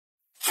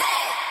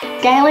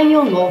Scaling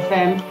your law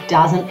firm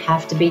doesn't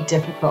have to be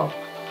difficult.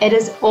 It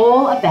is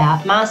all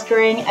about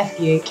mastering a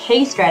few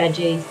key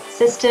strategies,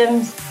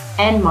 systems,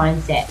 and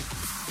mindset.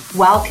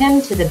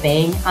 Welcome to the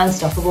Being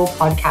Unstoppable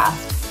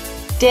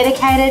podcast,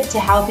 dedicated to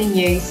helping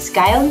you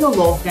scale your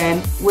law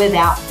firm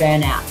without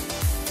burnout.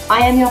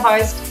 I am your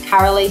host,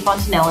 Carolee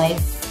Fontanelli,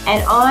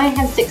 and I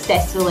have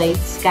successfully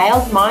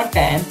scaled my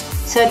firm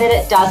so that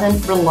it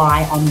doesn't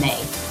rely on me.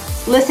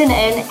 Listen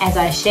in as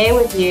I share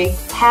with you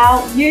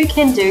how you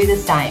can do the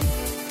same.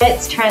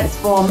 Let's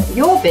transform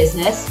your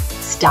business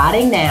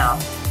starting now.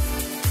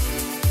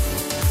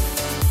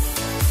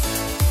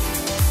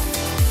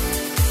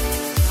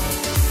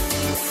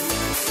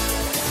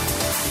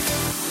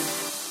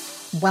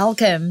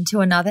 Welcome to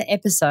another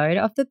episode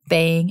of the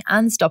Being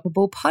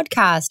Unstoppable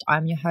podcast.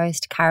 I'm your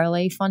host,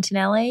 Carolee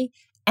Fontanelli,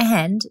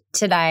 and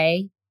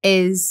today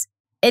is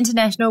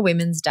International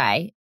Women's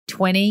Day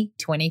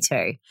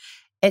 2022.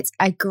 It's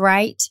a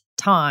great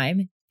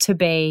time to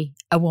be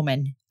a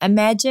woman.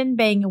 Imagine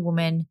being a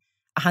woman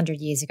 100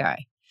 years ago.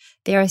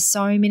 There are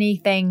so many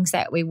things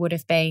that we would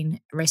have been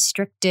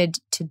restricted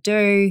to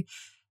do.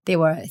 There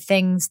were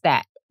things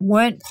that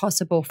weren't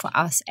possible for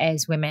us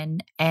as women,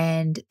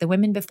 and the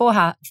women before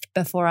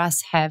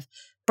us have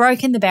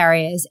broken the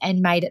barriers and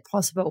made it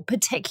possible,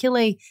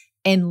 particularly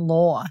in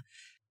law.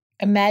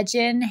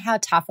 Imagine how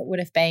tough it would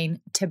have been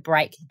to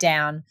break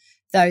down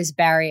those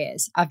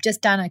barriers. I've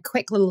just done a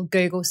quick little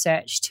Google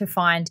search to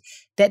find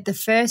that the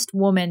first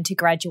woman to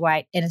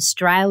graduate in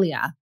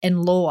Australia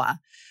in law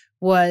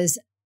was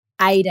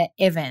Ada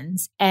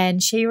Evans,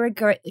 and she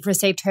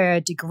received her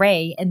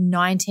degree in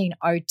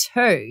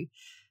 1902,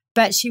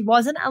 but she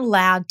wasn't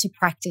allowed to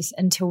practice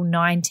until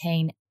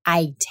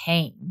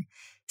 1918.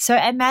 So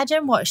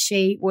imagine what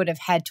she would have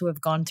had to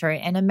have gone through,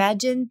 and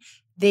imagine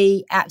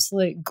the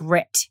absolute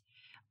grit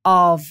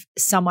of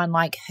someone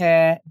like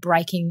her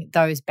breaking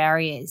those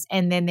barriers.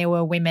 And then there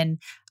were women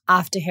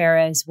after her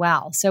as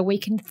well. So we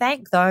can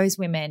thank those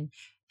women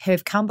who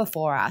have come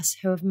before us,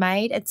 who have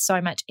made it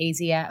so much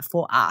easier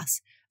for us.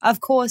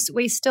 Of course,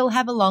 we still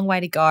have a long way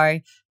to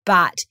go,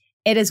 but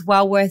it is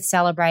well worth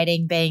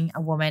celebrating being a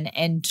woman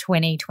in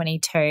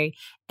 2022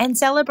 and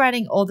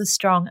celebrating all the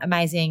strong,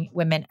 amazing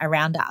women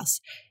around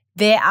us.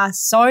 There are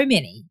so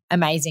many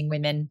amazing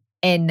women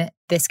in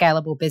the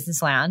Scalable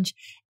Business Lounge,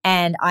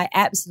 and I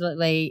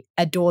absolutely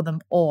adore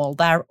them all.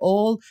 They're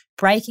all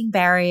breaking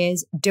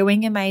barriers,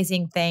 doing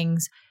amazing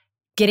things,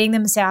 getting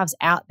themselves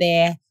out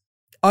there,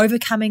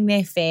 overcoming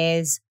their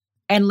fears,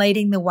 and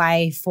leading the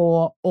way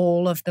for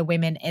all of the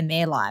women in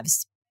their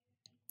lives.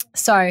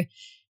 So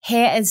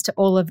here is to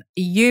all of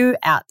you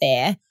out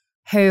there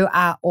who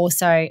are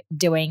also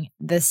doing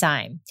the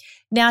same.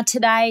 Now,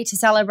 today, to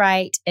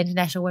celebrate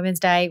International Women's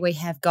Day, we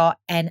have got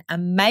an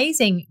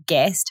amazing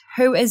guest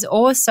who is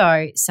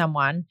also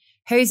someone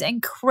who's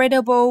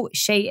incredible.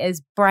 She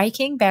is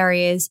breaking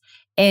barriers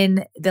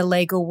in the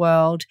legal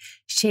world.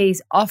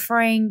 She's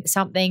offering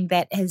something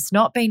that has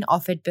not been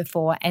offered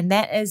before, and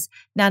that is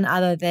none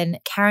other than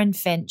Karen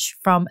Finch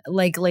from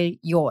Legally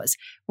Yours.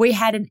 We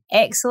had an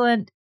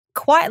excellent,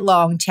 quite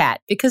long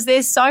chat because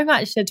there's so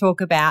much to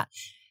talk about.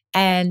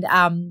 And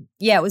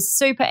it was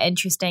super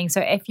interesting.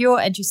 So if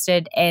you're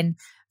interested in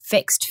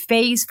fixed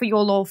fees for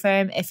your law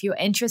firm, if you're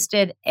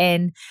interested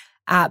in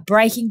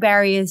breaking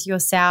barriers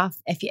yourself,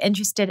 if you're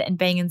interested in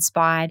being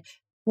inspired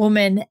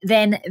woman,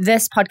 then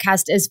this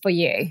podcast is for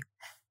you.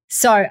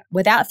 So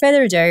without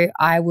further ado,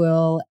 I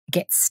will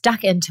get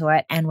stuck into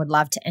it and would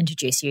love to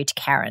introduce you to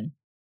Karen.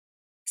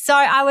 So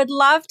I would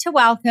love to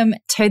welcome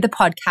to the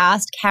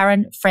podcast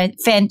Karen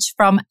Finch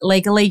from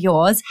Legally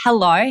Yours.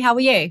 Hello, how are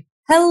you?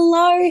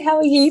 Hello, how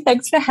are you?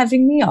 Thanks for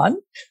having me on.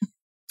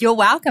 You're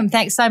welcome.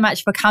 Thanks so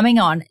much for coming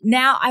on.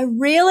 Now, I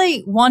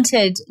really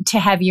wanted to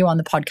have you on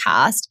the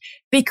podcast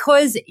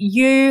because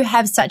you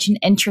have such an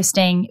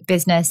interesting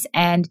business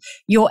and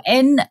you're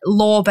in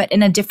law, but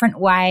in a different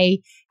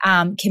way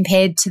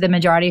compared to the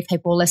majority of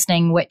people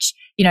listening, which,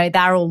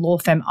 they're all law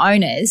firm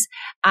owners.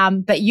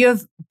 But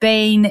you've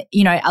been,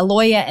 a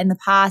lawyer in the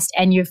past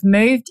and you've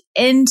moved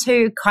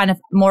into kind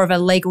of more of a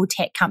legal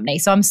tech company.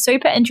 So I'm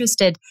super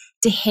interested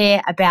to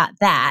hear about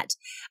that.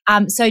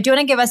 So do you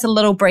want to give us a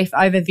little brief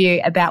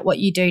overview about what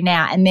you do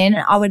now? And then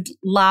I would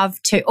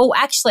love to,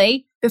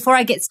 before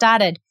I get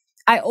started,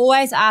 I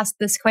always ask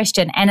this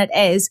question, and it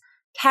is,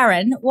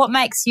 Karen, what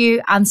makes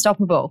you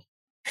unstoppable?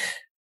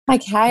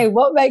 Okay,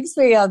 what makes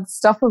me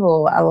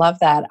unstoppable? I love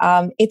that.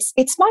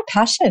 It's my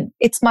passion.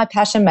 It's my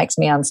passion makes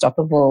me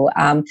unstoppable.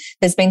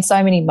 There's been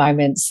so many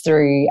moments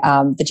through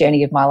the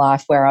journey of my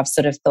life where I've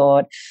sort of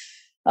thought,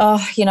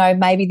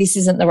 maybe this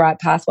isn't the right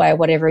pathway or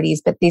whatever it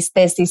is, but there's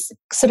this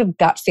sort of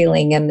gut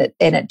feeling and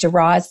it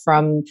derives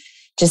from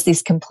just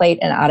this complete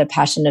and utter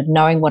passion of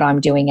knowing what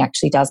I'm doing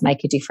actually does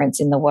make a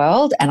difference in the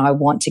world, and I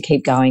want to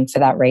keep going for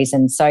that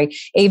reason. So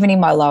even in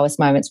my lowest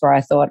moments where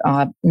I thought,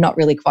 I'm not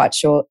really quite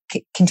sure,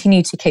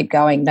 continue to keep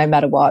going no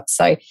matter what.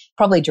 So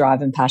probably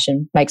drive and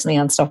passion makes me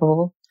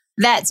unstoppable.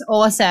 That's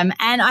awesome.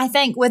 And I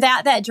think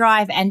without that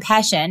drive and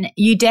passion,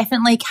 you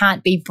definitely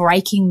can't be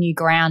breaking new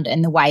ground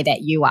in the way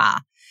that you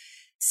are.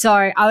 So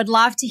I would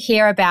love to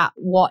hear about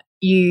what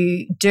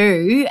you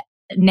do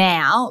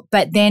now,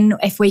 but then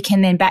if we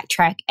can then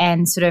backtrack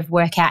and sort of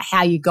work out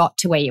how you got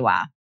to where you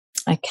are.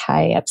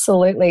 Okay,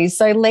 absolutely.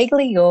 So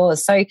Legally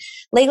Yours. So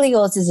Legally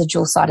Yours is a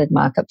dual-sided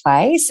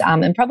marketplace,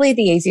 and probably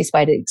the easiest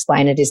way to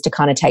explain it is to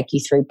kind of take you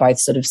through both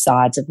sort of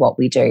sides of what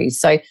we do.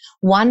 So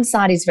one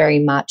side is very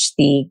much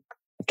the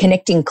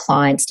connecting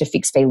clients to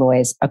fixed fee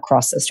lawyers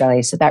across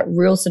Australia. So that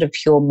real sort of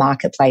pure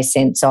marketplace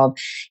sense of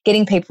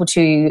getting people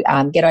to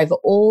get over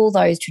all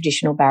those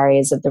traditional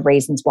barriers of the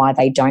reasons why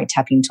they don't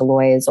tap into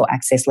lawyers or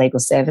access legal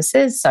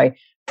services. So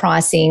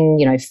pricing,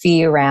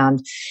 fear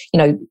around,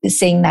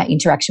 seeing that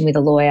interaction with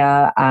a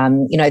lawyer,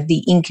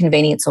 the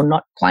inconvenience or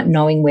not quite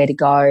knowing where to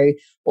go,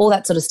 all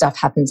that sort of stuff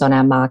happens on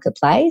our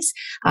marketplace.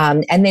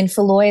 And then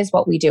for lawyers,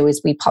 what we do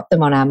is we pop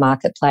them on our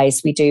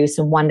marketplace. We do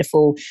some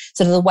wonderful,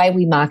 sort of the way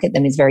we market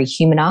them is very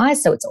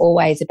humanized. So it's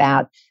always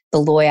about the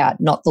lawyer,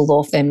 not the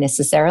law firm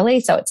necessarily.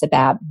 So it's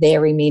about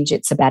their image.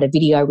 It's about a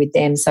video with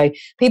them. So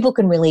people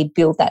can really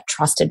build that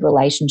trusted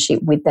relationship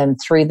with them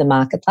through the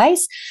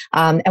marketplace.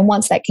 And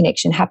once that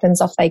connection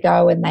happens, off they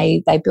go and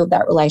they build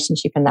that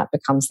relationship and that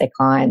becomes their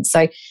client.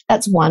 So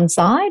that's one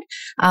side.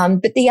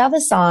 But the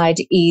other side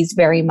is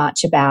very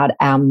much about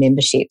our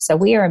membership. So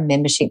we are a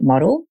membership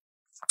model.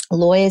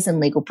 Lawyers and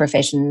legal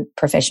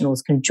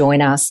professionals can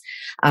join us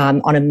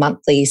on a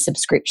monthly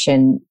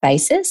subscription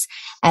basis.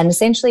 And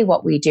essentially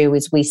what we do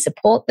is we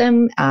support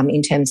them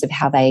in terms of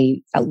how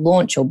they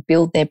launch or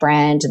build their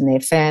brand and their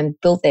firm,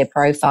 build their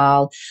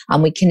profile.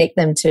 We connect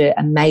them to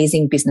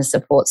amazing business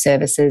support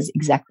services,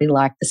 exactly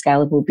like the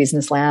Scalable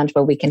Business Lounge,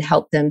 where we can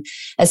help them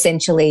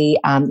essentially,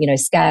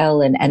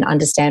 scale and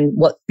understand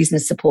what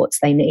business support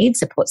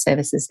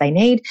services they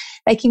need.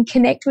 They can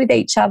connect with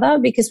each other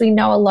because we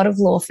know a lot of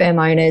law firm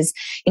owners,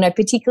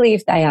 particularly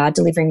if they are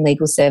delivering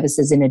legal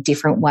services in a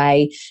different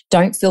way,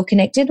 don't feel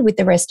connected with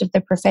the rest of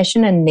the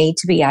profession and need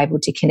to be able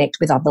to connect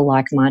with other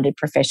like-minded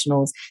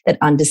professionals that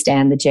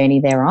understand the journey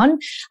they're on.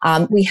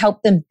 We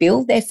help them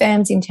build their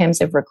firms in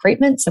terms of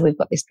recruitment. So we've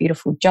got this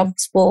beautiful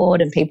jobs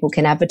board and people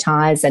can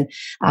advertise and,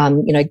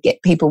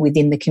 get people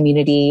within the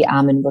community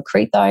and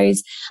recruit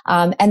those.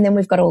 And then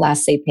we've got all our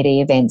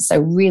CPD events. So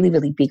really,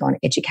 really big on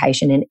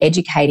education and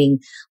educating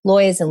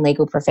lawyers and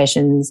legal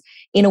professions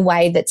in a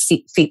way that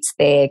fits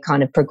their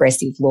kind of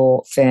progressive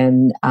law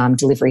firm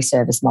delivery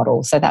service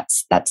model. So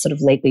that's sort of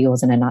Legally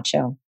Yours in a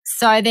nutshell.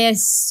 So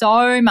there's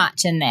so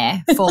much in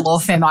there for law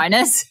firm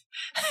owners,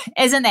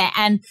 isn't there?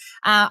 And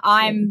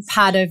I'm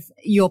part of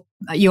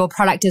your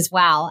product as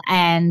well,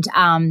 and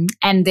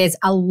there's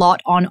a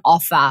lot on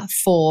offer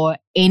for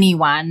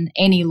anyone,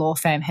 any law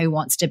firm who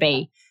wants to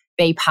be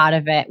part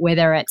of it.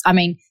 Whether it's,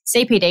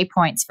 CPD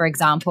points, for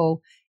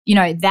example,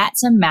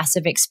 that's a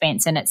massive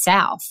expense in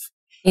itself.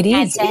 It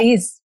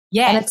is.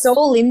 Yeah. And it's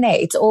all in there.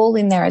 It's all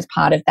in there as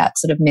part of that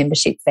sort of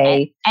membership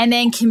fee. And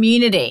then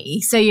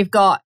community. So you've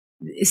got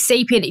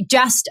CPD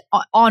just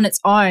on its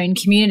own,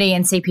 community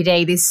and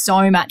CPD. There's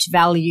so much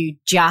value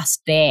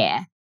just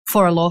there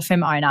for a law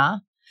firm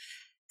owner.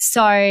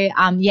 So,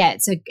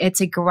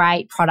 it's a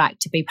great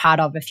product to be part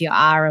of if you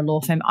are a law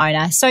firm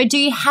owner. So do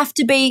you have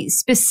to be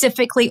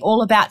specifically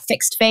all about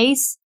fixed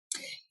fees?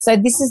 So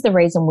this is the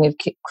reason we've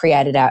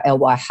created our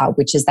LY Hub,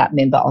 which is that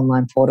member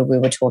online portal we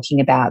were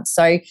talking about.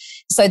 So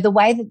the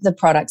way that the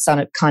products on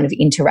it kind of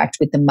interact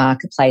with the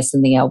marketplace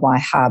and the LY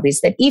Hub is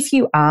that if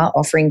you are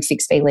offering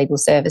fixed fee legal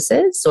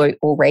services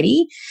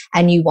already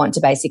and you want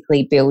to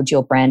basically build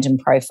your brand and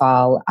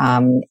profile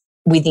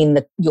within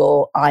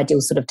your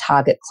ideal sort of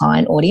target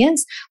client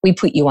audience, we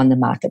put you on the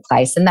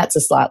marketplace. And that's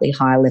a slightly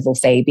higher level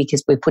fee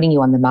because we're putting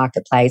you on the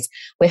marketplace.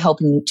 We're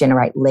helping you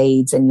generate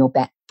leads and your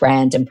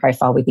brand and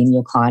profile within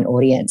your client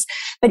audience.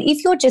 But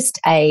if you're just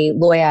a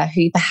lawyer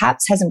who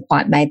perhaps hasn't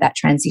quite made that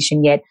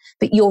transition yet,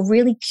 but you're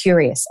really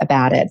curious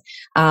about it,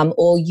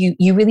 or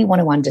you really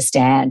want to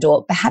understand,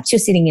 or perhaps you're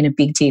sitting in a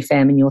big tier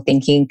firm and you're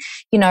thinking,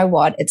 you know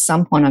what, at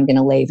some point I'm going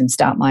to leave and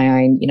start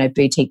my own,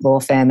 boutique law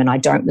firm and I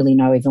don't really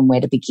know even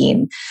where to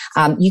begin.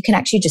 You can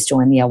actually just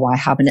join the LY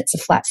Hub and it's a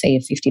flat fee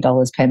of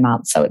 $50 per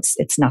month. So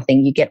it's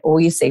nothing. You get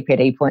all your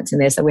CPD points in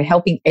there. So we're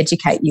helping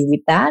educate you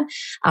with that.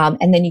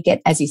 And then you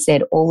get, as you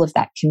said, all of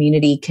that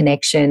community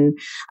connection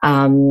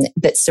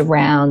that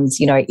surrounds,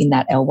 in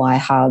that LY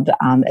Hub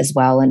as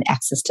well, and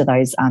access to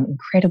those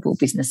incredible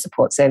business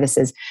support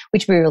services,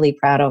 which we're really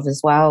proud of as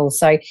well.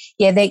 So,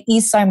 there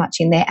is so much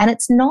in there. And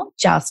it's not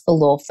just for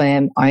law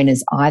firm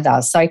owners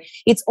either. So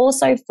it's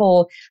also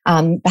for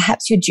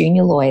perhaps your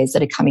junior lawyers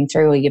that are coming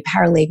through, or your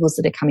paralegals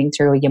that are coming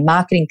through, or your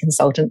marketing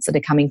consultants that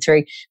are coming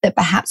through that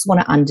perhaps want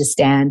to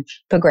understand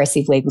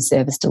progressive legal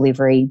service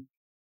delivery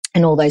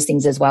and all those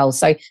things as well.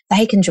 So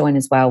they can join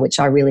as well, which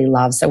I really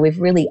love. So we've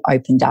really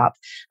opened up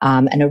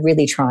and are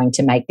really trying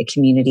to make the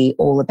community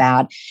all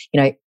about,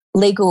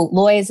 legal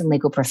lawyers and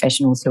legal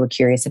professionals who are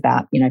curious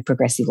about,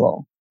 progressive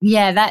law.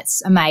 Yeah,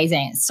 that's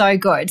amazing. It's so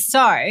good.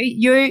 So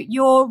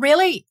you're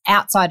really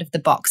outside of the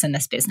box in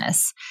this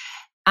business.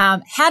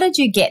 How did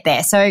you get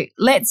there? So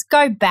let's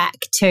go back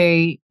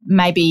to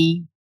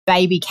maybe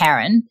baby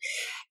Karen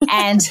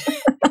and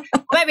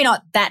maybe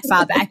not that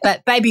far back,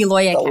 but baby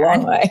lawyer A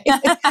Karen. long way.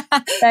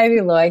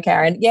 Baby lawyer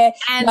Karen. Yeah.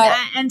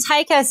 And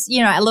take us,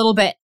 a little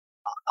bit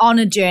on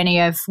a journey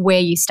of where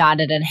you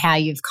started and how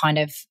you've kind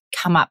of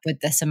come up with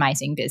this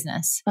amazing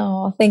business.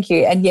 Oh, thank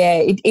you. And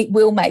yeah,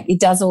 it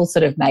does all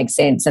sort of make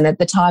sense. And at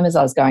the time as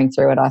I was going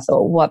through it, I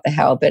thought, what the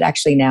hell? But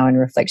actually now in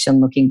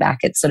reflection, looking back,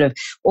 it's sort of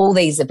all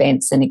these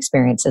events and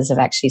experiences have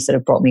actually sort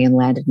of brought me and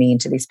landed me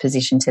into this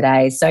position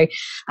today. So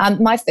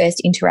my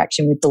first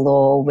interaction with the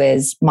law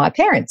was my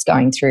parents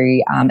going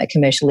through a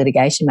commercial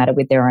litigation matter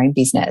with their own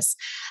business.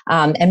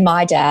 And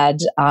my dad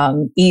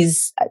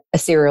is a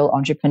serial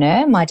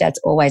entrepreneur. My dad's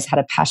always had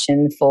a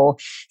passion for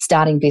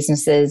starting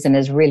businesses and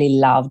has really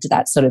loved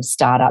that sort of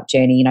startup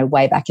journey.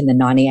 Way back in the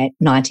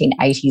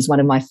 1980s, one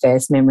of my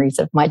first memories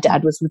of my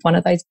dad was with one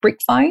of those brick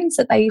phones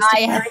that they used to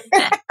carry.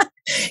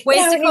 We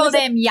used to call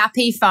them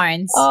yuppie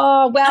phones.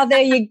 Oh, well,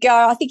 there you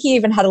go. I think he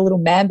even had a little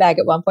man bag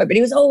at one point, but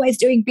he was always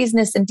doing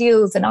business and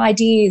deals and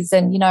ideas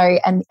and,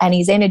 and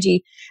his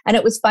energy. And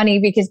it was funny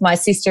because my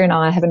sister and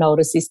I have an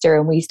older sister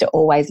and we used to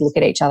always look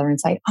at each other and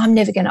say, I'm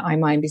never going to own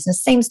my own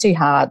business. Seems too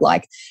hard.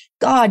 Like,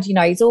 God,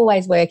 he's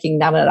always working.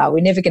 No.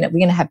 We're going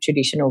to have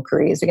traditional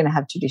careers. We're going to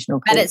have traditional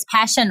careers. But it's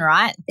passion,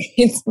 right?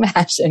 It's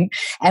passion.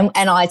 And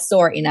I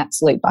saw it in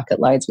absolute bucket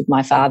loads with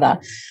my father.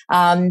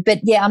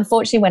 But yeah,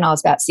 unfortunately, when I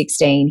was about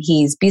 16,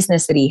 his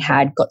business that he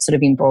had got sort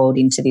of embroiled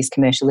into this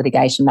commercial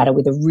litigation matter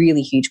with a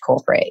really huge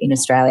corporate in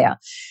Australia.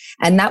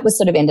 And that was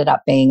sort of ended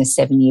up being a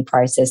 7-year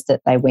process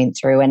that they went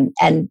through.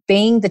 And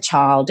being the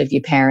child of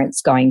your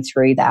parents going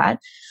through that,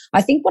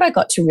 I think what I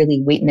got to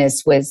really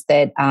witness was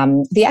that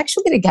the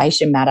actual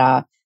litigation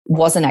matter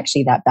wasn't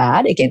actually that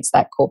bad against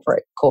that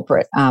corporate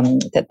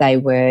that they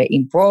were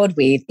embroiled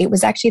with. It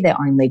was actually their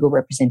own legal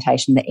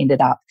representation that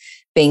ended up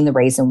being the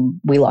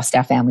reason we lost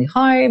our family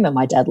home and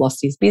my dad lost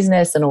his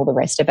business and all the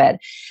rest of it.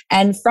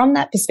 And from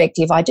that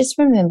perspective, I just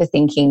remember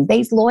thinking,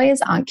 these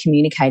lawyers aren't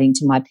communicating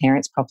to my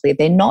parents properly.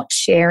 They're not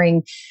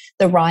sharing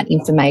the right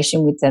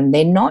information with them.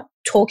 They're not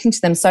talking to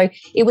them. So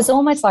it was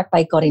almost like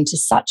they got into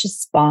such a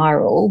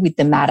spiral with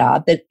the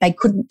matter that they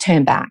couldn't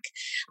turn back.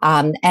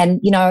 And,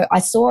 I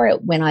saw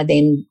it when I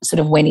then sort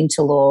of went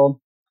into law.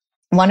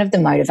 One of the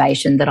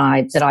motivation that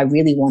I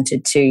really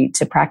wanted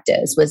to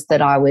practice was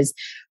that I was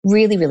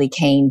really, really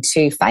keen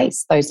to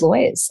face those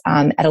lawyers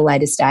at a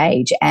later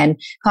stage and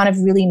kind of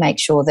really make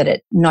sure that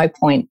at no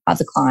point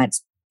other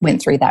clients went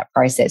through that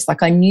process.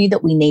 Like I knew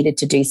that we needed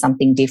to do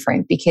something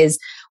different because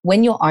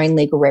when your own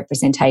legal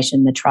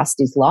representation, the trust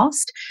is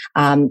lost,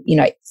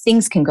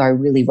 things can go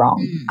really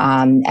wrong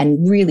and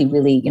really,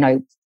 really,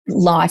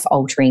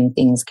 life-altering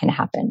things can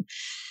happen.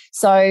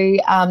 So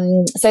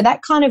that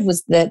kind of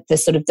was the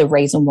sort of the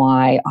reason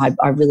why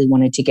I really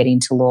wanted to get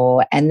into law.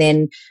 And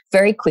then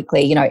very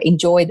quickly,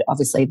 enjoyed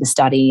obviously the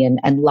study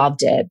and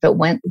loved it. But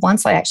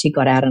once I actually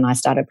got out and I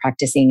started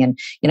practicing and,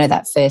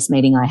 that first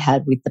meeting I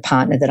had with the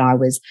partner that I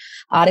was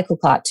article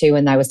clerk to,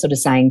 and they were sort of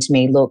saying to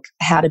me, look,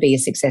 how to be a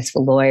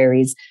successful lawyer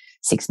is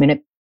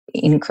 6-minute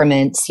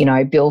increments,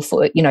 bill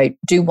for,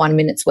 do 1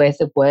 minute's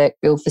worth of work,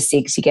 bill for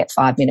 6, you get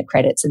 5-minute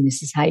credits. And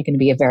this is how you're going to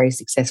be a very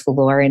successful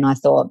lawyer. And I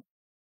thought,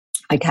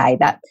 okay,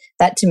 that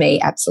to me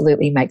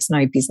absolutely makes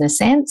no business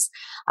sense.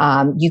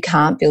 You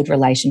can't build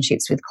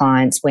relationships with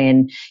clients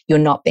when you're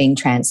not being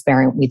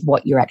transparent with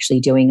what you're actually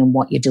doing and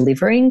what you're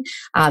delivering.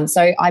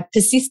 So I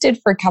persisted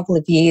for a couple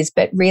of years,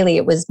 but really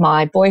it was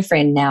my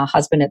boyfriend, now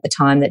husband at the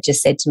time, that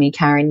just said to me,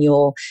 Karen,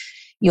 you're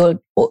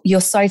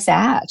so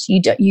sad.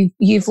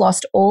 You've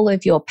lost all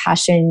of your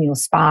passion, your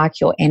spark,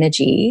 your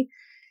energy.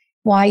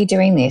 Why are you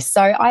doing this?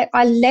 So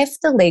I left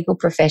the legal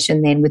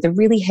profession then with a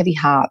really heavy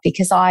heart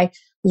because I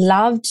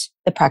loved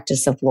the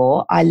practice of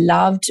law. I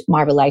loved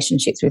my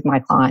relationships with my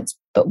clients.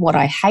 But what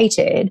I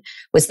hated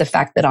was the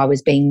fact that I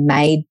was being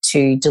made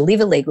to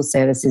deliver legal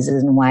services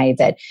in a way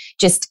that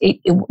just it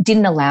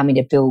didn't allow me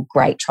to build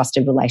great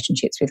trusted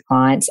relationships with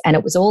clients. And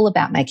it was all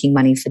about making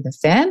money for the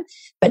firm,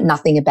 but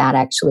nothing about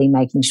actually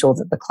making sure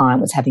that the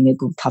client was having a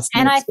good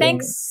customer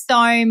experience. And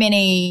I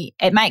think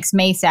it makes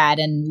me sad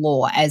in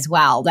law as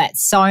well that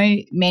so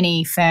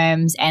many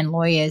firms and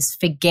lawyers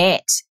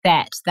forget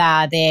that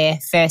they're there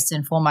first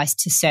and foremost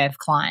to serve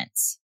clients.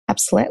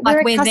 Absolutely.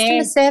 We're a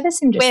customer service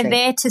industry. We're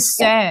there to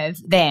serve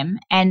them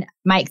and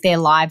make their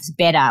lives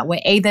better.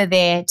 We're either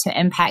there to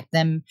impact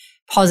them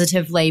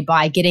positively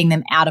by getting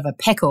them out of a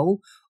pickle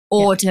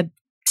or to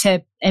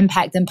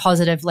impact them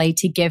positively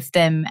to give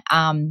them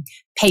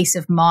peace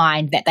of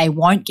mind that they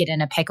won't get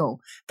in a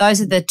pickle.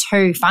 Those are the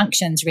two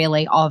functions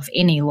really of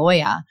any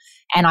lawyer.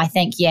 And I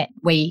think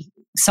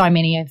so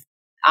many of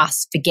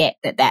us forget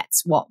that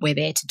that's what we're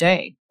there to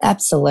do.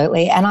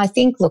 Absolutely. And I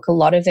think, look, a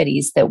lot of it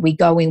is that we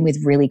go in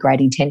with really great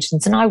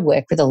intentions. And I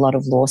work with a lot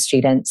of law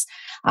students,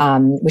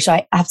 which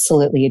I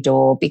absolutely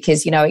adore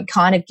because, it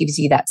kind of gives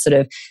you that sort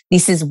of,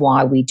 this is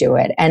why we do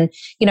it. And,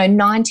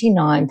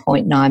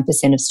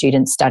 99.9% of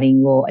students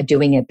studying law are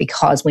doing it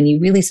because when you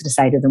really sort of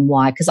say to them,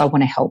 why? Because I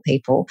want to help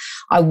people.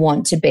 I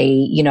want to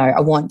be,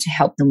 I want to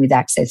help them with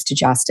access to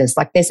justice.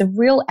 Like there's a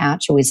real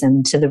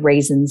altruism to the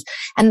reasons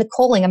and the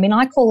calling. I mean,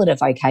 I call it a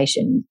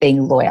vocation, being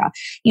a lawyer.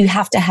 You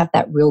have to have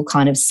that real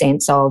kind of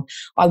sense of,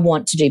 I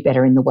want to do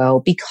better in the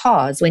world,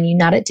 because when you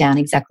nut it down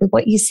exactly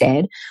what you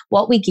said,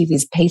 what we give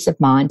is peace of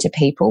mind to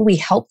people. We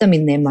help them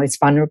in their most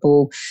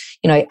vulnerable,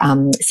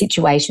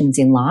 situations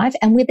in life,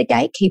 and we're the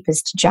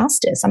gatekeepers to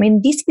justice. I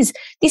mean, this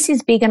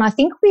is big, and I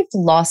think we've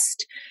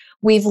lost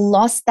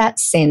that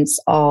sense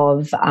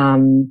of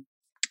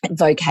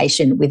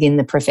vocation within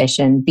the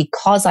profession,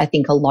 because I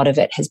think a lot of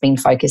it has been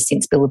focused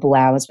since billable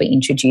hours were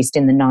introduced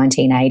in the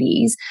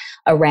 1980s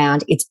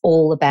around, it's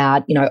all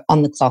about,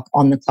 on the clock,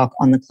 on the clock,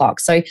 on the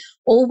clock. So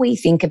all we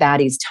think about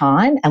is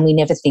time, and we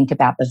never think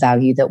about the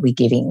value that we're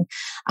giving.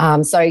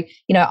 So,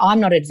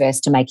 I'm not adverse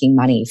to making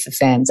money for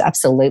firms.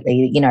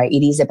 Absolutely.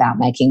 It is about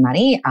making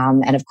money.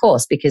 And of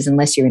course, because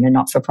unless you're in a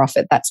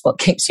not-for-profit, that's what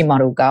keeps your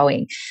model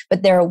going.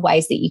 But there are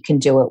ways that you can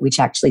do it, which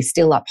actually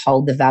still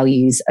uphold the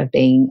values of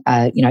being,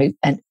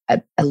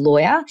 a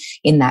lawyer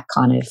in that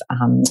kind of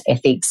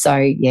ethics. So,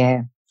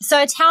 yeah.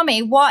 So tell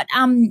me what,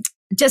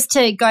 just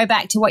to go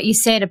back to what you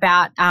said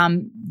about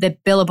the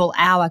billable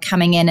hour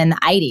coming in the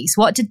 80s,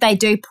 what did they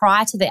do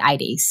prior to the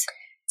 80s?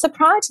 So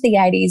prior to the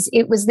 80s,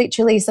 it was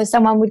literally, so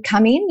someone would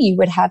come in, you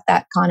would have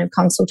that kind of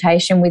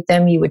consultation with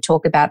them, you would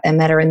talk about their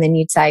matter, and then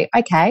you'd say,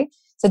 okay,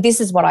 so this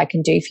is what I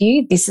can do for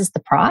you. This is the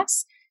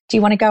price. Do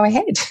you want to go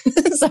ahead?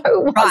 So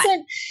it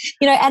wasn't,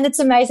 and it's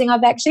amazing.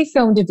 I've actually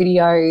filmed a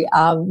video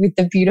with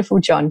the beautiful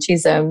John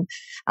Chisholm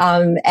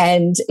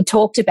and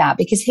talked about,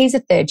 because he's a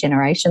third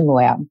generation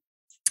lawyer.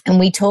 And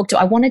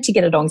I wanted to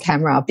get it on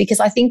camera because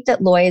I think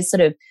that lawyers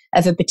sort of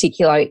a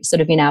particular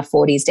sort of in our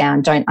 40s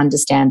down don't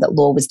understand that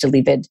law was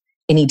delivered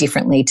any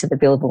differently to the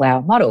billable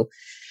hour model.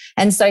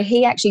 And so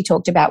he actually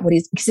talked about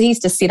because he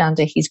used to sit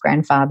under his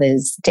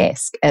grandfather's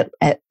desk at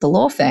the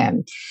law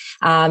firm.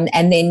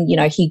 And then,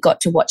 he got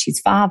to watch his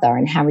father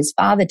and how his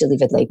father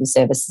delivered legal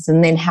services,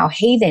 and then how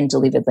he then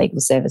delivered legal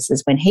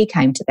services when he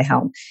came to the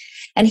helm.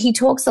 And he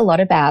talks a lot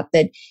about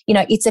that,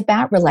 it's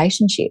about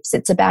relationships.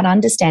 It's about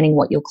understanding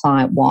what your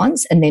client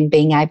wants and then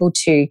being able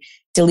to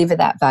deliver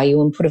that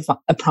value and put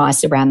a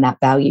price around that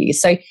value.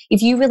 So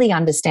if you really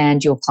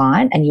understand your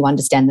client and you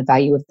understand the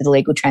value of the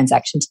legal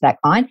transaction to that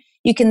client,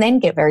 you can then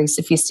get very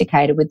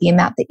sophisticated with the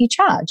amount that you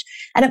charge.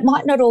 And it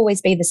might not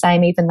always be the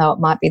same, even though it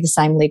might be the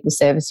same legal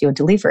service you're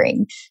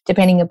delivering,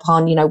 depending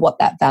upon, what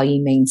that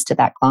value means to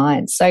that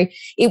client. So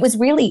it was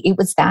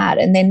that.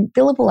 And then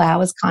billable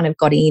hours kind of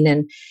got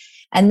in,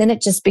 and then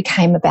it just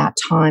became about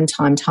time.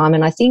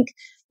 And I think,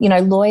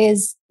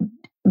 lawyers,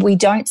 we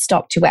don't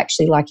stop to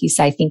actually, like you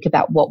say, think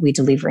about what we're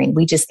delivering.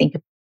 We just think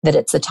that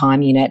it's a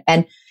time unit.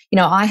 And,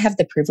 I have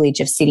the privilege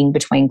of sitting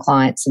between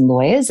clients and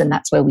lawyers, and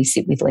that's where we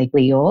sit with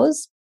Legally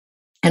Yours.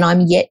 And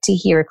I'm yet to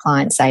hear a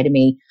client say to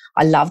me,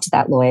 I loved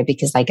that lawyer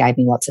because they gave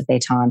me lots of their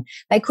time.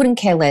 They couldn't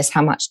care less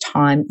how much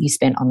time you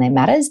spent on their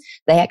matters.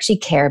 They actually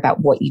care about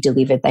what you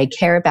delivered. They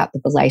care about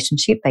the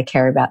relationship. They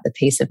care about the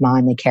peace of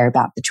mind. They care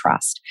about the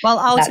trust. Well,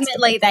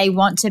 ultimately, they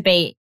want to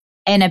be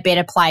in a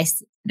better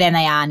place than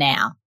they are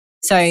now.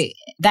 So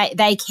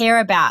they care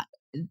about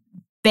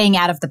being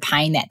out of the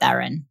pain that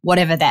they're in,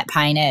 whatever that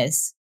pain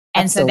is.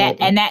 And Absolutely.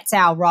 so that's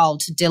our role,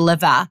 to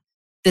deliver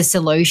the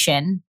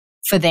solution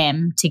for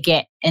them to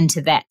get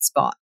into that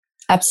spot.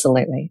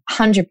 Absolutely.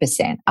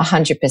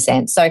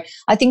 100%. So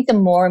I think the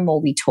more and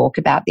more we talk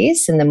about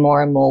this, and the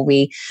more and more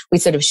we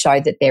sort of show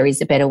that there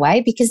is a better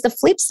way, because the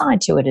flip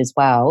side to it as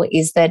well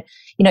is that,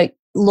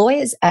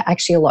 lawyers are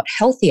actually a lot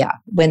healthier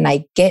when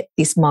they get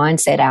this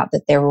mindset out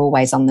that they're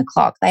always on the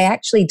clock. They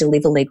actually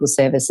deliver legal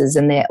services,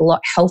 and they're a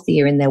lot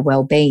healthier in their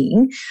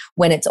well-being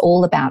when it's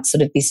all about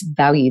sort of this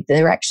value.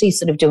 They're actually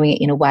sort of doing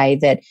it in a way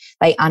that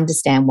they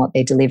understand what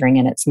they're delivering,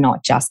 and it's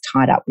not just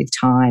tied up with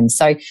time.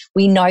 So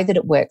we know that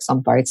it works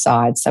on both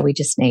sides. So we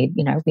just need,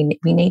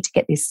 we need to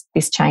get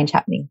this change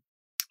happening.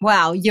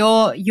 Wow,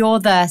 you're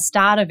the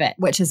start of it,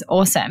 which is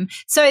awesome.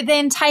 So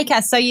then take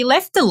us. So you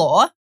left the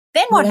law.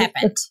 Then what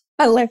happened?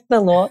 I left the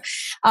law.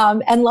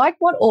 And like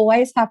what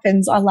always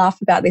happens, I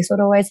laugh about this, what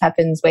always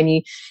happens when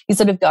you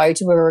sort of go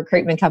to a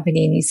recruitment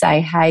company and you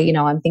say, hey,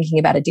 I'm thinking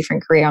about a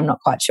different career, I'm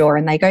not quite sure.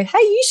 And they go, hey,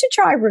 you should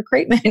try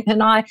recruitment.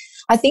 And I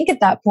think at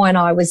that point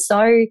I was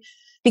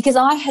because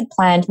I had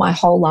planned my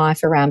whole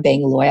life around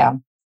being a lawyer.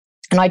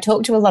 And I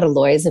talk to a lot of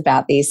lawyers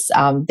about this,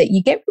 that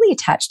you get really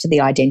attached to the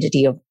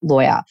identity of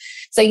lawyer.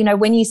 So,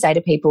 when you say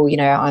to people,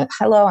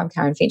 hello, I'm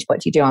Karen Finch,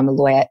 what do you do? I'm a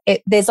lawyer.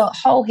 There's a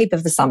whole heap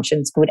of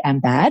assumptions, good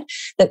and bad,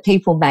 that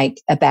people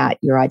make about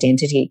your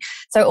identity.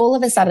 So all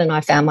of a sudden I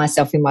found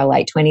myself in my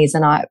late 20s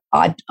and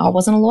I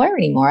wasn't a lawyer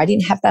anymore. I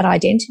didn't have that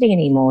identity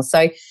anymore.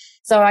 So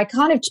So I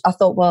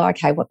thought, well,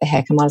 okay, what the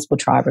heck? I might as well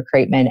try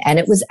recruitment. And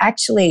it was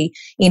actually,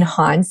 in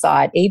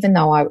hindsight, even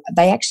though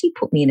they actually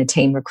put me in a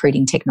team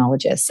recruiting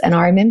technologists. And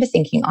I remember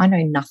thinking, I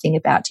know nothing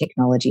about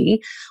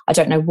technology. I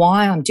don't know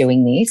why I'm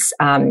doing this.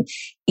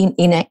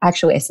 In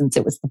actual essence,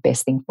 it was the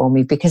best thing for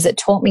me because it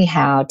taught me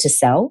how to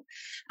sell.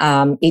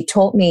 It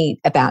taught me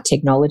about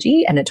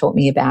technology, and it taught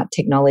me about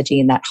technology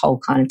and that whole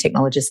kind of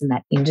technologist in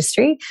that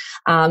industry.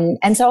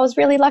 And so I was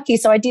really lucky.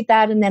 So I did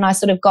that, and then I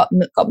sort of got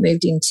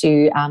moved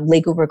into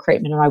legal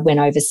recruitment, and I went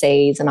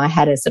overseas, and I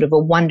had a sort of a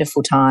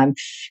wonderful time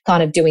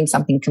kind of doing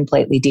something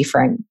completely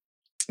different.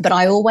 But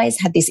I always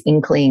had this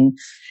inkling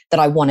that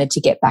I wanted to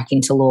get back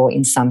into law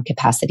in some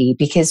capacity,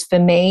 because for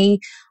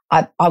me,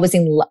 I was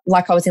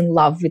in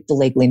love with the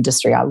legal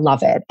industry. I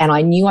love it. And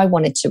I knew I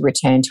wanted to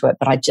return to it,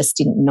 but I just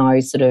didn't know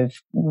sort of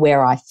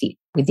where I fit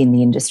within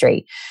the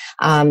industry.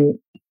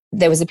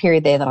 There was a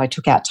period there that I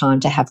took out time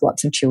to have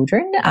lots of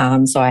children.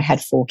 So I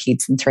had 4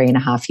 kids in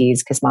 3.5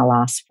 years because my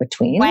last were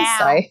twins.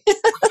 Wow.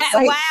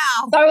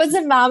 So I was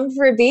a mum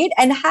for a bit.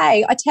 And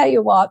hey, I tell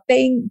you what,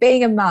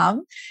 being a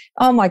mum,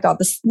 oh my God,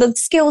 the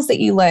skills that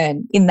you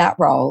learn in that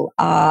role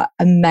are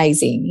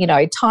amazing. You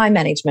know, time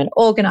management,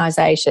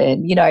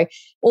 organisation, you know,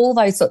 all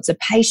those sorts of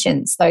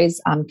patience, those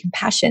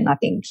compassion. I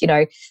think, you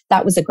know,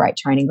 that was a great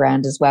training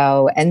ground as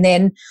well. And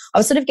then I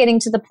was sort of getting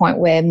to the point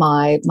where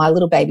my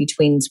little baby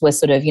twins were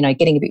sort of, you know,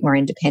 getting a bit more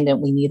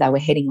independent. We knew they were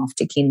heading off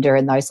to kinder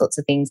and those sorts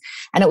of things.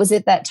 And it was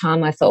at that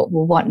time I thought,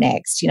 well, what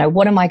next? You know,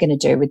 what am I going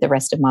to do with the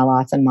rest of my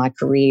life and my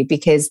career?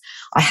 Because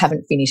I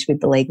haven't finished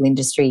with the legal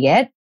industry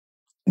yet.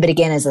 But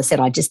again, as I said,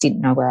 I just didn't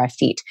know where I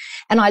fit.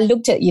 And I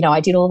looked at, you know, I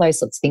did all those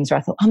sorts of things where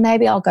I thought, oh,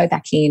 maybe I'll go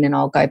back in and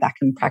I'll go back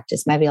and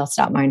practice. Maybe I'll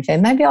start my own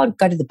firm. Maybe I'll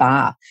go to the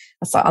bar.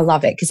 I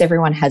love it because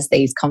everyone has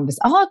these conversations.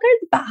 Oh, I'll go to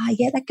the bar.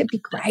 Yeah, that could be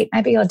great.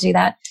 Maybe I'll do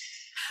that.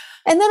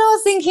 And then I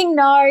was thinking,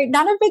 no,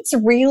 none of it's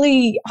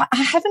really,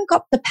 I haven't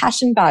got the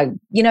passion bug.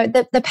 You know,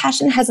 the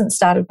passion hasn't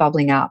started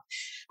bubbling up.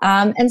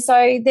 And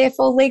so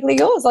therefore Legally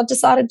Yours, I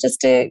decided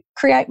just to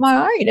create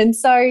my own. And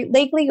so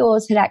Legally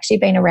Yours had actually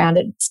been around.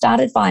 It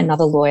started by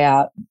another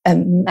lawyer, a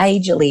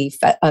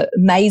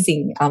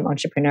amazing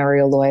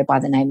entrepreneurial lawyer by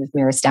the name of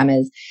Mira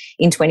Stammers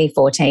in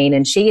 2014.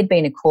 And she had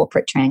been a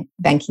corporate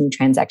banking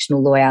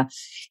transactional lawyer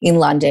in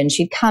London.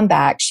 She'd come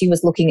back. She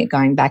was looking at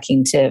going back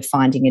into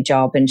finding a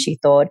job, and she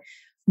thought,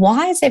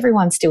 why is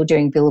everyone still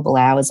doing billable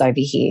hours over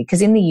here?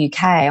 Because in the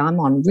UK, I'm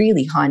on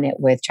really high net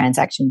worth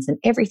transactions and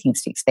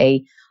everything's fixed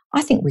fee.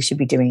 I think we should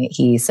be doing it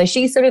here. So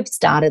she sort of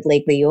started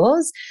Legally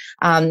Yours.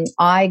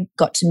 I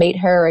got to meet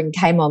her and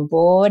came on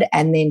board,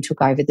 and then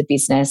took over the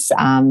business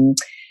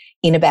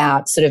in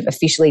about sort of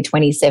officially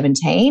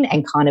 2017,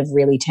 and kind of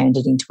really turned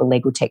it into a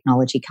legal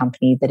technology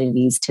company that it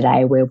is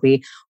today, where we're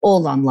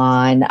all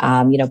online.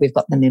 You know, we've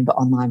got the member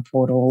online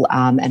portal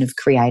and have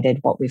created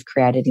what we've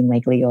created in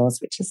Legally Yours,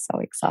 which is so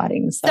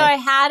exciting. So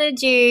how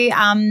did you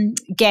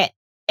get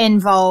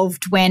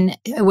involved when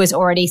it was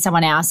already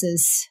someone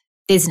else's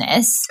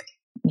business?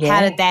 Yeah.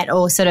 How did that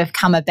all sort of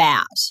come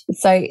about?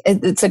 So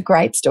it's a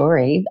great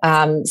story.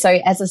 So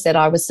as I said,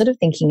 I was sort of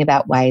thinking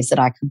about ways that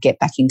I could get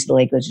back into the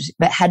legal industry,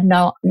 but had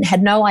no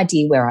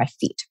idea where I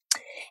fit.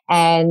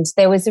 And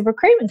there was a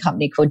recruitment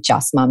company called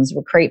Just Mums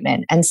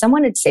Recruitment. And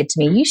someone had said to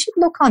me, you should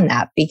look on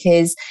that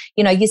because,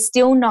 you know, you're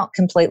still not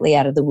completely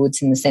out of the woods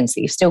in the sense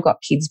that you've still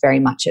got kids very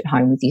much at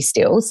home with you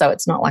still. So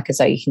it's not like as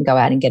though you can go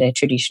out and get a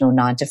traditional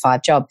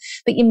 9-to-5 job,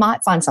 but you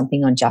might find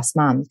something on Just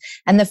Mums.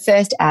 And the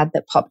first ad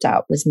that popped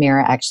up was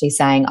Mira actually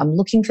saying, I'm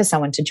looking for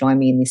someone to join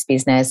me in this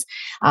business.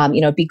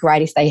 You know, it'd be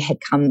great if they had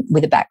come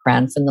with a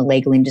background from the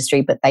legal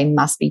industry, but they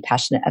must be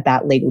passionate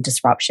about legal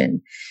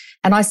disruption.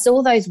 And I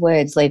saw those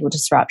words, legal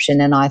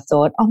disruption, and I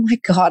thought, oh my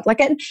God,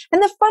 like, and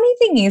the funny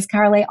thing is,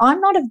 Carolee,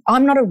 I'm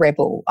not a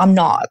rebel. I'm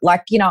not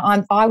like, you know,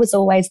 I was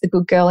always the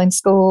good girl in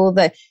school,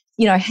 the,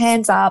 you know,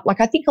 hands up.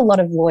 Like I think a lot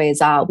of lawyers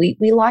are, we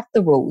like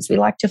the rules. We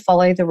like to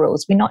follow the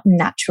rules. We're not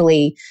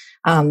naturally,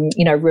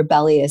 you know,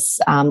 rebellious,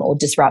 or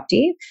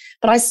disruptive.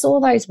 But I saw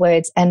those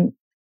words, and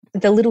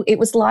it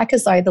was like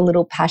as though the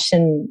little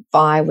passion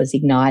fire was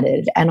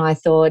ignited. And I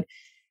thought,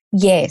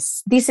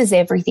 yes, this is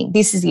everything.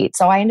 This is it.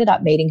 So I ended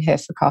up meeting her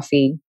for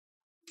coffee,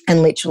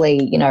 and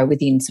literally, you know,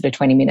 within sort of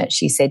 20 minutes,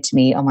 she said to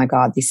me, oh my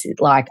God, this is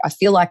like, I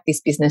feel like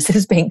this business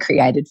has been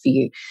created for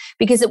you,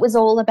 because it was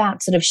all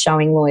about sort of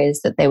showing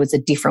lawyers that there was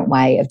a different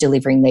way of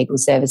delivering legal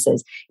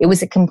services. It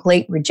was a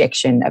complete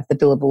rejection of the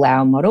billable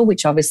hour model,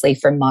 which obviously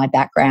from my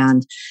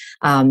background,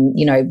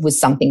 you know, was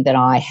something that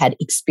I had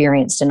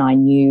experienced and I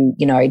knew,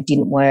 you know, it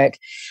didn't work.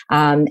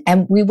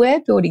 And we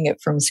were building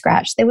it from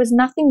scratch. There was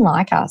nothing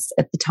like us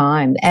at the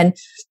time. And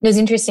it was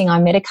interesting.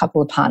 I met a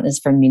couple of partners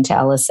from Minter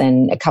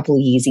Ellison a couple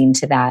of years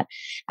into that.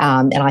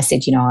 And I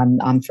said, you know,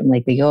 I'm from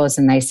Legally Yours.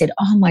 And they said,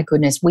 oh my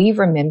goodness, we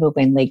remember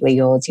when Legally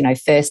Yours, you know,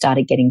 first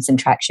started getting some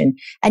traction,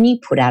 and you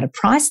put out a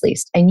price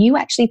list and you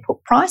actually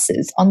put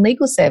prices on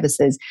legal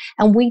services.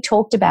 And we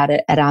talked about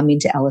it at our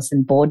Minter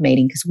Ellison board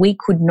meeting, because we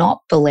could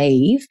not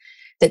believe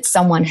that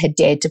someone had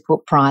dared to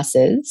put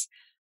prices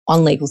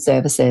on legal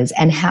services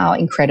and how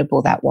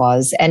incredible that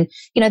was. And,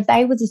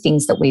 they were the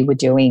things that we were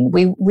doing.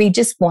 We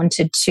just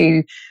wanted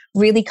to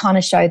really kind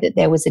of show that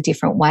there was a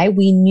different way.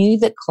 We knew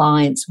that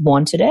clients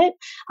wanted it,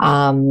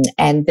 and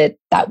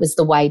that was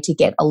the way to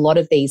get a lot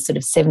of these sort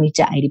of 70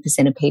 to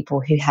 80% of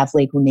people who have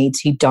legal needs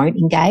who don't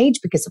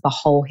engage because of a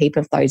whole heap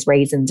of those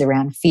reasons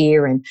around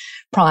fear and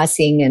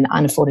pricing and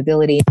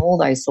unaffordability and all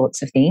those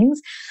sorts of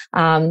things.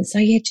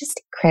 Just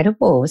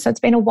incredible. So it's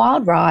been a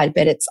wild ride,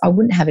 but I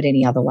wouldn't have it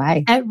any other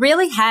way. It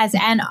really has.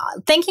 And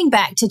thinking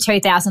back to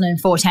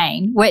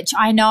 2014, which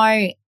I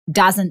know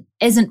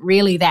isn't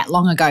really that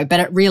long ago, but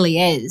it really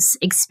is,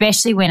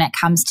 especially when it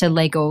comes to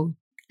legal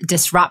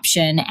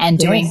disruption and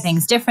doing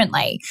things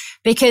differently.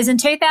 Because in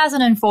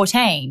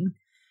 2014,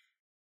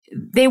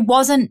 there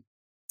wasn't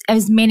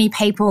as many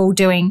people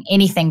doing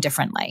anything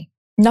differently.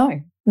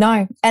 No.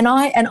 And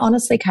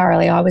honestly,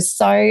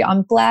 Carolee,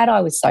 I'm glad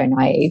I was so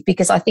naive,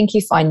 because I think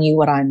if I knew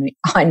what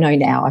I know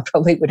now, I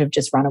probably would have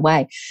just run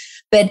away.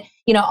 But,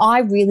 I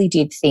really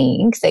did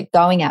think that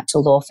going out to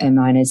law firm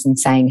owners and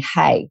saying,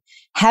 hey,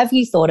 have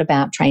you thought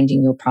about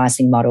changing your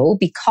pricing model?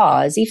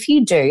 Because if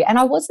you do, and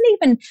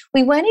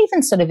we weren't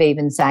even sort of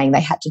even saying they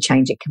had to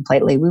change it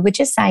completely. We were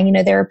just saying,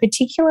 there are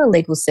particular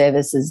legal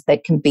services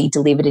that can be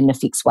delivered in a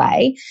fixed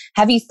way.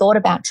 Have you thought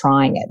about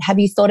trying it? Have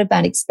you thought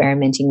about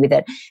experimenting with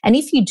it? And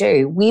if you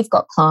do, we've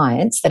got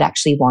clients that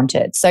actually want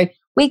it. So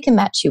we can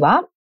match you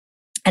up.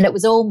 And it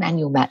was all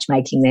manual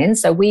matchmaking then.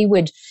 So we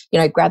would,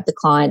 grab the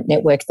client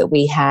network that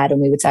we had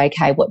and we would say,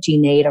 okay, what do you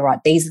need? All right,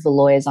 these are the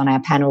lawyers on our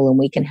panel and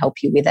we can help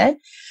you with it.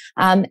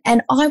 And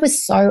I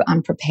was so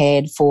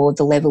unprepared for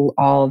the level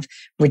of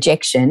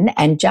rejection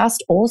and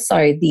just also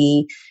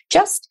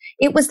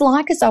it was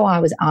like as though I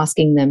was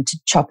asking them to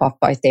chop off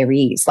both their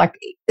ears. Like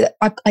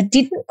I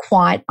didn't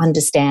quite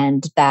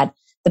understand that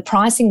the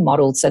pricing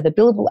model, so the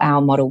billable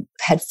hour model,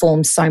 had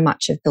formed so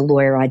much of the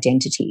lawyer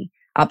identity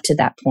up to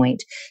that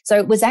point. So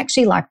it was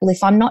actually like, well,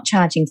 if I'm not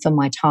charging for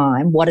my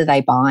time, what are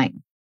they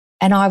buying?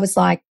 And I was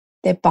like,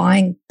 they're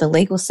buying the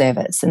legal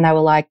service. And they were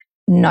like,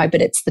 no,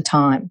 but it's the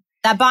time.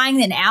 They're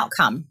buying an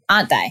outcome,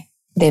 aren't they?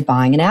 They're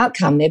buying an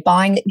outcome. They're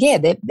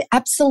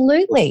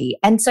absolutely.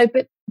 And so,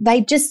 but they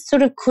just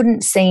sort of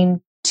couldn't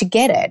seem to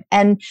get it.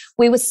 And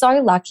we were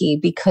so lucky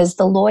because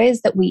the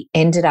lawyers that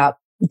ended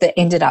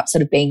up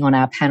sort of being on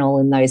our panel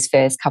in those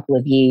first couple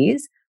of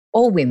years,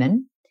 all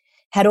women,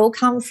 had all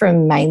come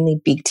from mainly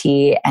big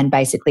tier and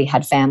basically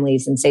had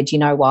families and said, you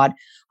know what,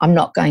 I'm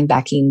not going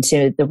back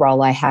into the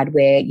role I had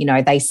where,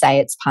 they say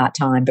it's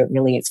part-time, but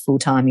really it's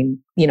full-time in,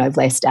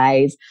 less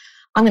days.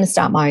 I'm going to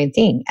start my own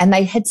thing. And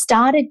they had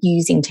started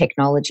using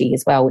technology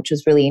as well, which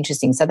was really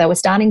interesting. So they were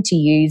starting to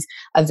use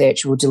a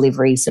virtual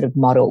delivery sort of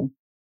model.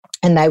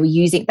 And they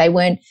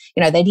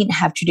didn't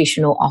have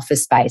traditional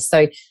office space.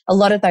 So a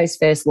lot of those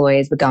first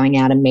lawyers were going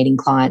out and meeting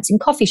clients in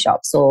coffee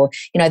shops, or,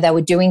 they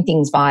were doing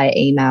things via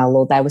email,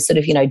 or they were sort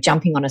of,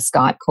 jumping on a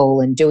Skype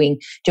call and doing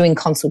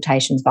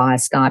consultations via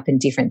Skype and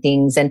different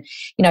things. And,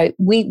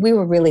 we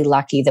were really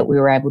lucky that we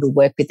were able to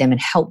work with them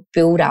and help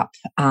build up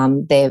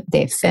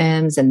their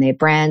firms and their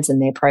brands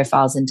and their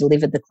profiles and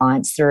deliver the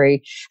clients through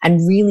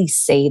and really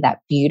see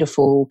that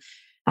beautiful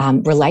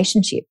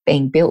relationship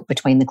being built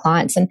between the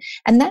clients. And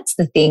that's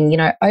the thing,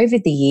 over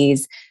the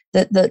years,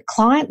 the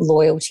client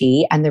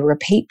loyalty and the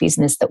repeat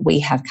business that we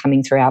have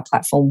coming through our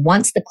platform,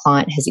 once the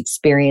client has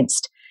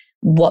experienced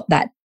what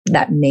that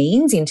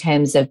means in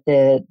terms of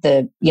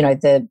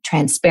the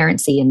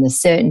transparency and the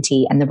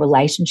certainty and the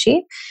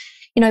relationship,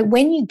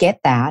 when you get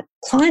that,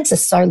 clients are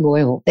so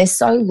loyal. They're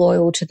so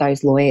loyal to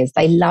those lawyers.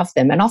 They love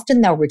them. And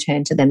often they'll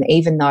return to them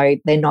even though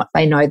they know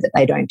that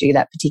they don't do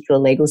that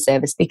particular legal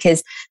service,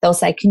 because they'll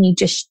say, can you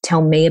just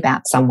tell me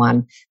about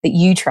someone that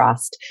you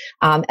trust?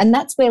 And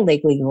that's where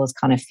Legally Yours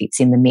kind of fits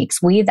in the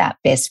mix. We're that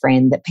best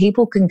friend that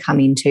people can come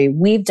into.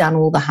 We've done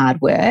all the hard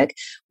work.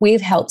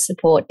 We've helped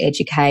support,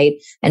 educate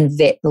and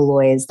vet the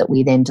lawyers that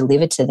we then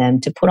deliver to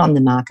them to put on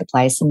the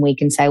marketplace. And we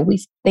can say,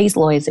 these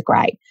lawyers are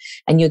great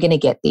and you're going to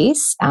get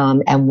this,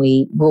 and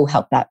we will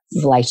help that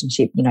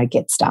relationship,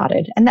 get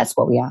started. And that's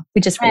what we are.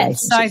 We're just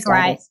relationships. That's so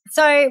great.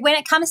 So when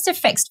it comes to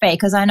fixed fee,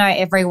 because I know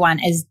everyone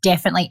is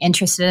definitely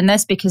interested in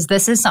this, because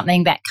this is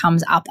something that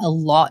comes up a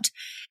lot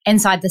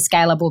inside the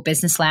Scalable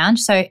Business Lounge.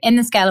 So in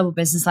the Scalable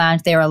Business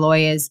Lounge, there are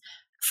lawyers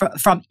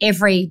from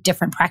every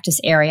different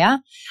practice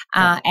area.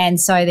 And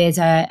so there's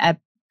a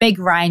big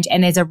range,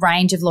 and there's a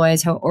range of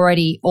lawyers who are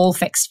already all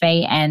fixed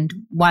fee and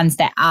ones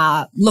that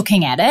are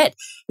looking at it.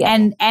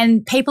 Yeah.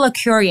 And people are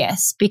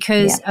curious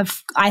because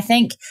I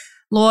think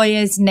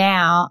lawyers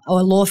now,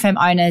 or law firm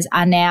owners,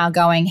 are now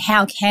going,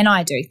 how can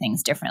I do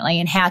things differently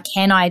and how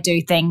can I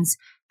do things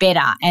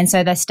better? And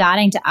so they're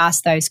starting to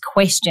ask those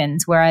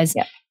questions, whereas,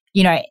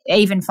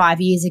 even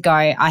 5 years ago,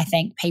 I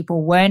think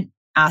people weren't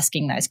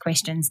asking those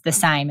questions the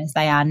same as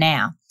they are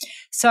now.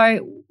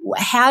 So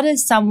how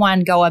does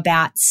someone go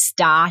about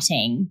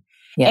starting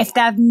if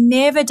they've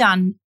never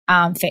done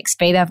fixed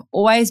fee? They've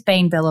always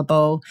been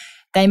billable.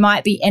 They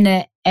might be in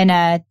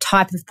a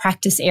type of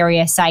practice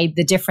area, say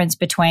the difference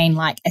between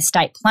like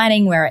estate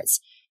planning, where it's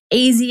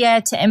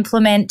easier to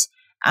implement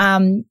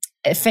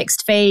a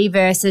fixed fee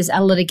versus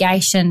a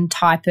litigation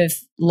type of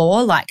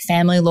law, like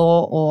family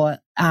law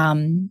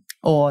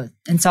or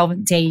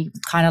insolvency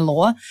kind of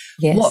law.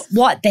 Yes.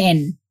 What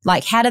then?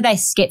 Like, how do they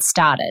get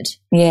started?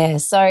 Yeah.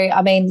 So,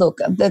 I mean, look,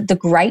 the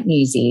great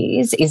news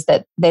is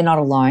that they're not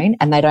alone,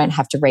 and they don't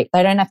have to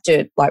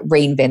like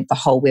reinvent the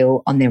whole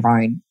wheel on their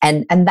own.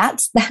 And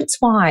that's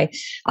why,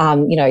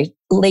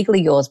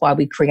 Legally Yours, why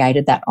we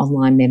created that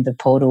online member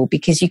portal,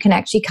 because you can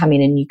actually come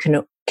in and you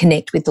can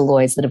connect with the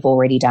lawyers that have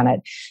already done it.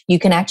 You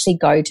can actually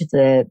go to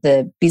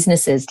the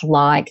businesses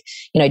like,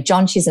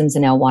 John Chisholm's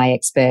an LY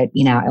expert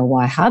in our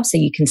LY hub. So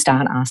you can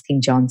start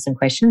asking John some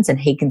questions, and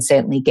he can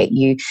certainly get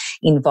you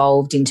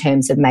involved in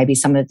terms of maybe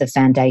some of the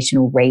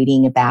foundational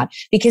reading about,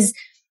 because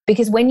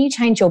when you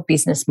change your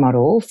business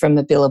model from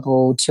a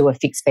billable to a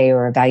fixed fee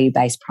or a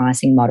value-based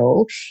pricing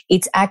model,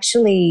 it's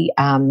actually,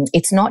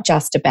 it's not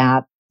just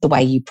about the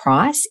way you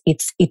price,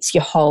 it's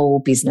your whole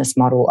business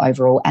model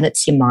overall, and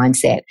it's your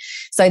mindset.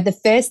 So the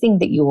first thing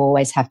that you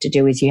always have to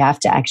do is you have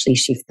to actually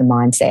shift the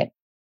mindset,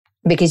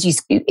 because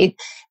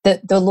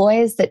the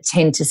lawyers that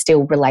tend to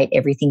still relate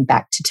everything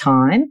back to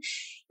time,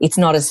 it's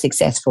not as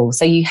successful.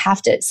 So you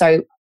have to,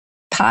 so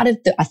part of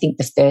I think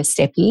the first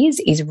step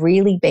is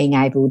really being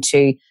able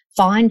to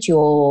find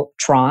your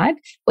tribe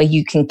where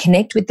you can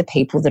connect with the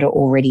people that are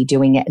already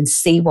doing it and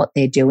see what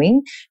they're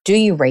doing, do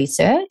your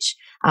research.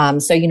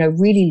 So,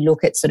 really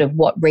look at sort of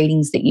what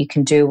readings that you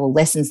can do or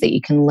lessons that you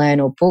can learn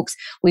or books.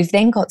 We've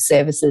then got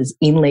services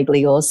in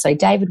Legally Yours. So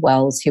David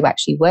Wells, who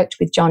actually worked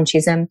with John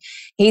Chisholm,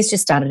 he's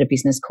just started a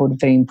business called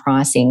Voom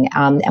Pricing.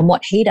 And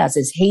what he does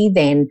is he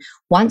then,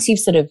 once you've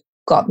sort of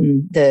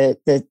gotten the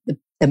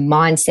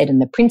mindset and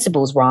the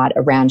principles right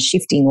around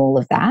shifting all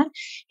of that,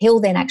 he'll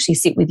then actually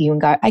sit with you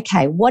and go,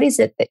 okay, what is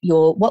it that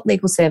what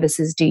legal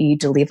services do you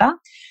deliver?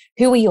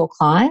 Who are your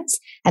clients?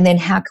 And then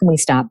how can we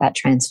start that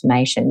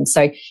transformation?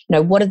 So,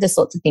 what are the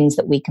sorts of things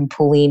that we can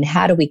pull in?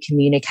 How do we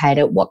communicate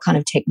it? What kind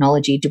of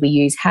technology do we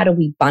use? How do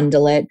we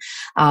bundle it?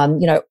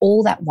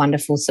 All that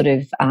wonderful sort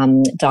of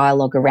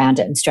dialogue around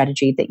it and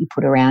strategy that you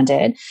put around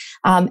it.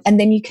 And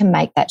then you can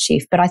make that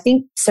shift. But I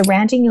think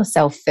surrounding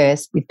yourself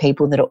first with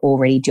people that are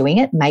already doing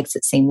it makes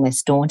it seem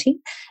less daunting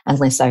and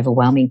less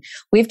overwhelming.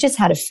 We've just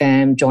had a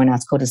firm join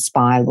us called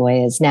Aspire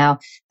Lawyers. Now,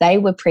 they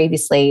were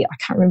previously, I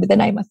can't remember the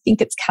name, I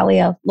think it's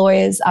Callier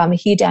Lawyers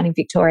here down in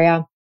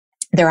Victoria.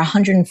 They're a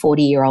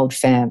 140-year-old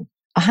firm.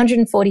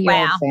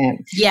 140-year-old firm.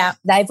 Yeah.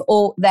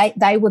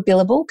 They were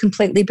billable,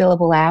 completely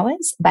billable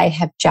hours. They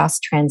have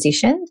just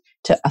transitioned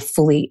to a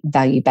fully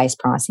value-based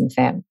pricing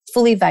firm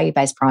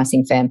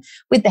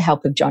with the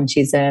help of John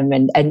Chisholm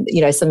and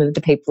some of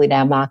the people in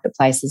our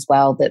marketplace as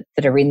well that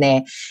are in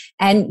there.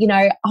 And,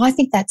 I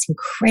think that's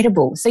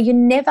incredible. So you're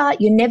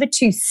never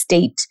too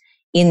steeped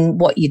in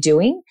what you're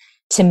doing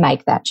to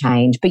make that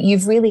change. But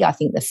you've really, I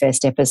think the first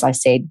step, as I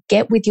said,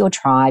 get with your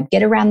tribe,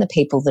 get around the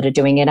people that are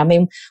doing it. I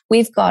mean,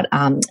 we've got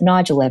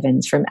Nigel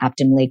Evans from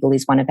Aptum Legal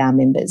is one of our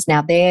members.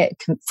 Now, they're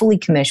fully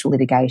commercial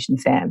litigation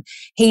firm.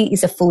 He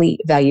is a fully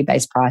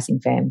value-based pricing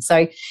firm.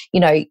 So,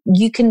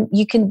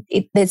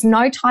 there's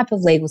no type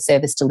of legal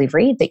service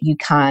delivery that you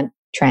can't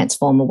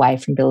transform away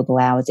from billable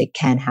hours. It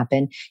can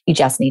happen. You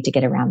just need to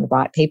get around the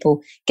right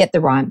people, get the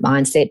right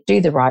mindset,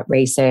 do the right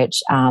research,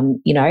 and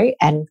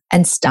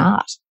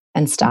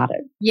start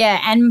it.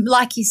 Yeah. And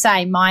like you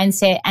say,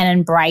 mindset and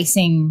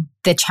embracing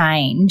the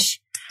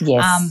change,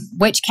 yes,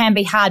 which can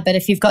be hard. But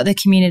if you've got the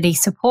community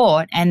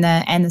support and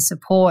the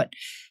support,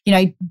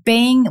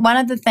 being one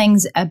of the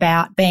things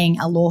about being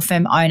a law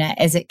firm owner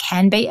is it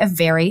can be a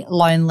very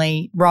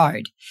lonely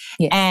road.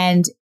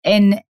 Yes.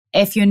 And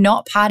if you're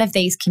not part of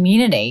these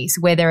communities,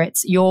 whether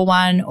it's your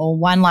one or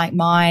one like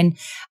mine,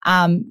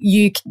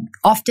 you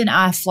often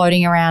are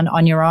floating around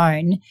on your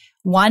own,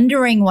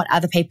 wondering what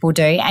other people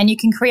do. And you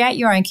can create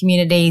your own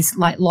communities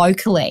like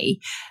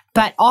locally.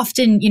 But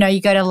often,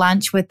 you go to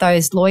lunch with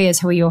those lawyers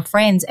who are your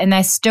friends and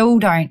they still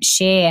don't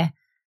share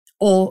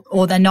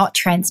or they're not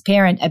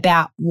transparent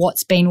about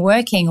what's been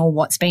working or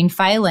what's been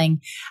failing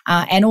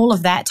and all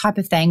of that type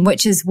of thing,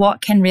 which is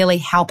what can really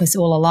help us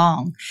all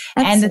along.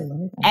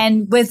 Absolutely.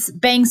 And with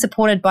being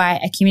supported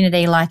by a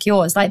community like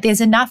yours, like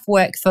there's enough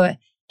work for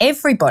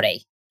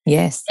everybody.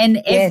 Yes.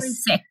 In every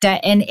sector,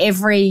 in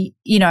every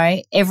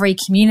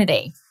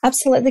community.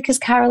 Absolutely, because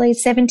Carolee,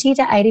 70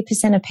 to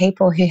 80% of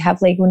people who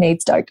have legal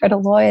needs don't go to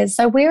lawyers.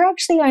 So we're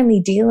actually only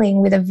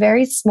dealing with a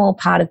very small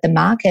part of the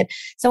market.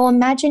 So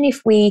imagine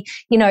if we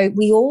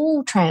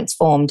all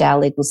transformed our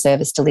legal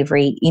service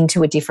delivery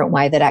into a different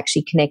way that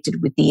actually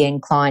connected with the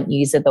end client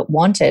user that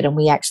wanted, and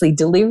we actually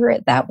deliver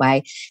it that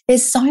way.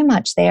 There's so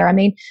much there. I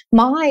mean,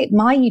 my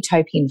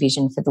utopian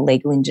vision for the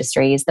legal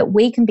industry is that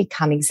we can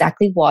become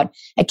exactly what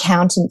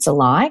accountants are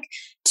like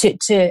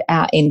to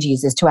our end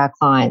users, to our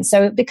clients.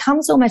 So it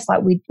becomes almost like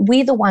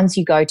we're the ones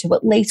you go to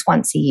at least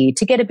once a year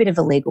to get a bit of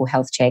a legal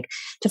health check,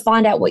 to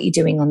find out what you're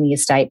doing on the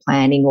estate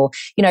planning, or,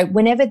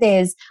 whenever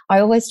I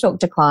always talk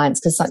to clients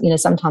because,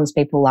 sometimes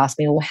people ask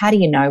me, well, how do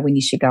you know when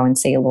you should go and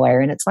see a lawyer?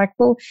 And it's like,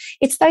 well,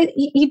 it's those,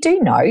 you do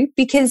know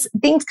because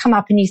things come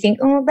up and you think,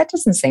 oh, that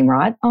doesn't seem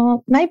right.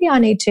 Oh, maybe I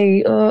need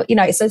to, so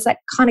it's that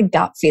kind of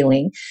gut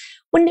feeling.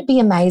 Wouldn't it be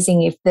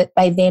amazing if that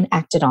they then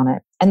acted on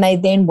it and they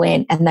then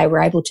went and they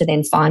were able to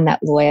then find that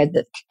lawyer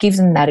that gives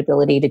them that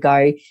ability to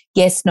go,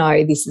 yes,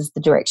 no, this is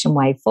the direction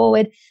way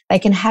forward. They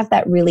can have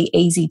that really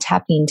easy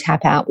tap in,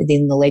 tap out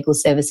within the legal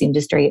service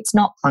industry. It's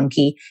not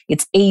clunky.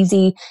 It's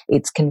easy.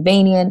 It's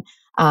convenient.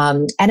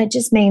 And it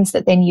just means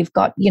that then you've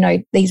got,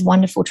 these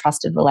wonderful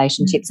trusted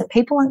relationships that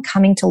people aren't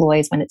coming to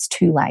lawyers when it's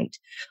too late.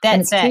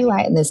 That's when it's too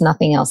late and there's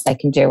nothing else they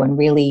can do. And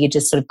really you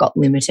just sort of got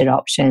limited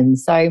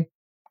options. So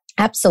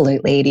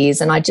absolutely it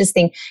is. And I just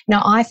think,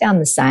 I found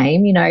the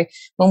same,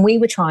 when we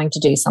were trying to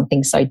do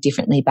something so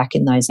differently back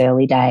in those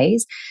early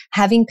days,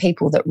 having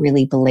people that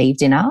really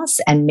believed in us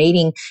and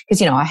meeting,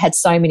 because, I had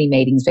so many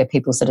meetings where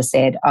people sort of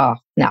said, oh,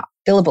 no,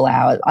 billable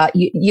hours,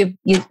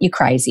 you're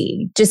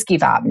crazy. Just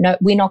give up. No,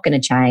 we're not going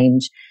to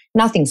change.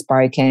 Nothing's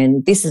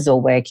broken. This is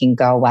all working.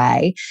 Go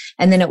away.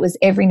 And then it was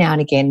every now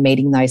and again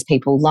meeting those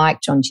people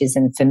like John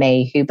Chisholm for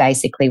me who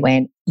basically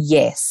went,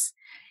 yes,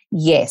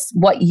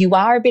 what you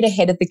are a bit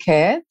ahead of the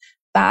curve,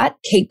 but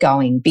keep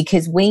going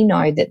because we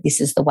know that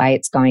this is the way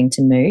it's going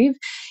to move.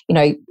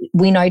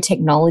 We know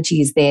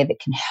technology is there that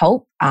can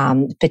help,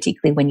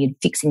 particularly when you're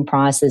fixing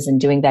prices and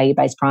doing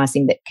value-based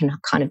pricing that can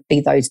kind of be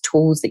those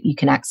tools that you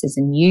can access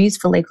and use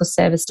for legal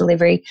service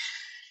delivery.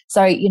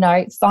 So,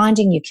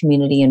 finding your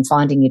community and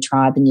finding your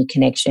tribe and your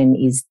connection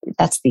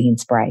that's the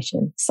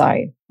inspiration.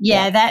 So,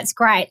 yeah, that's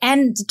great.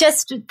 And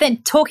just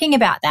then talking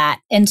about that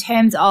in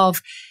terms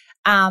of,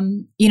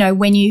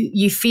 when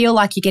you feel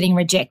like you're getting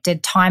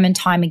rejected time and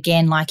time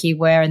again, like you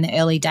were in the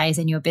early days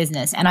in your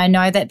business. And I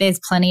know that there's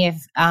plenty of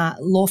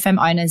law firm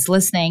owners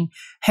listening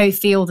who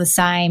feel the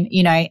same.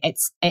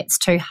 It's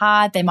too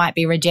hard. They might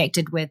be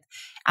rejected with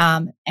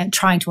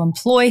trying to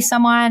employ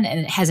someone and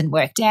it hasn't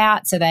worked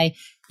out. So they,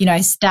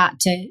 start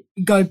to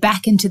go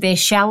back into their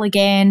shell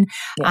again,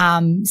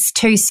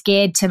 too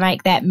scared to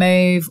make that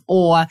move,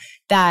 or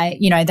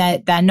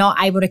they're not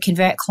able to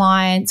convert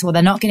clients, or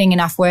they're not getting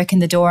enough work in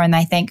the door and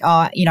they think,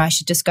 I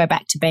should just go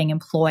back to being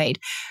employed.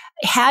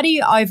 How do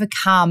you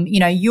overcome,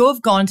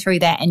 you've gone through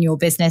that in your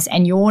business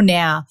and you're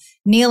now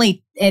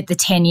nearly at the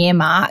 10-year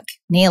mark,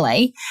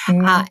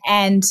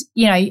 and,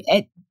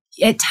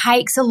 it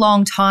takes a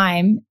long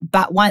time,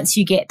 but once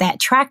you get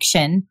that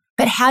traction,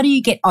 but how do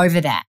you get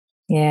over that?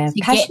 Yeah,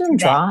 passion and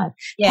drive.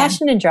 Yeah.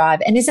 Passion and drive.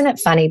 And isn't it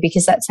funny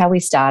because that's how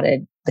we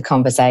started the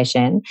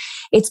conversation.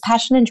 It's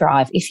passion and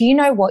drive. If you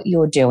know what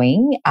you're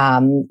doing,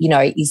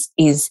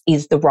 is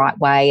the right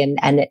way, and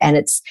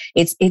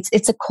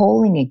it's a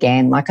calling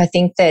again. Like I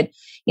think that,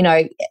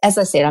 as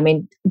I said,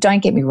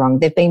 don't get me wrong.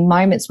 There've been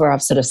moments where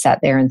I've sort of sat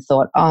there and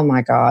thought, oh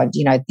my God,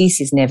 this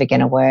is never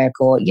going to work,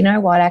 or you know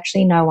what,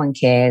 actually no one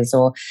cares,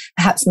 or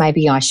perhaps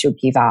maybe I should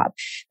give up.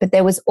 But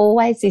there was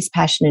always this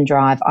passion and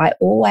drive.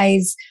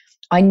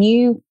 I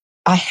knew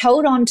I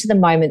held on to the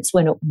moments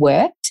when it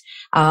worked.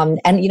 And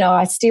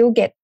I still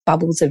get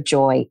bubbles of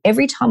joy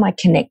every time I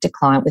connect a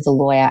client with a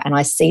lawyer and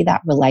I see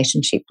that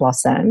relationship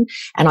blossom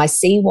and I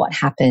see what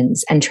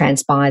happens and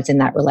transpires in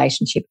that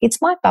relationship.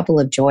 It's my bubble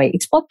of joy.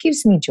 It's what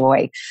gives me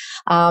joy.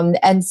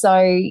 And so,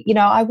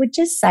 I would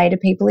just say to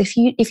people,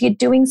 if you're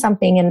doing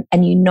something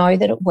and you know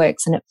that it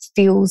works and it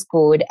feels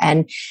good,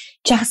 and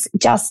just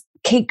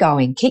keep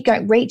going,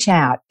 reach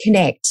out,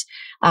 connect.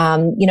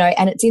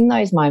 And it's in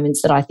those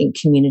moments that I think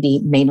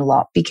community mean a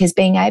lot, because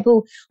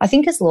I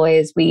think as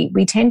lawyers,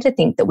 we tend to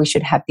think that we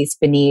should have this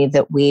veneer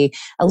that we're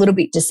a little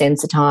bit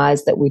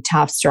desensitized, that we're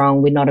tough,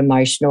 strong, we're not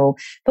emotional,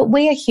 but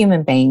we are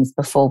human beings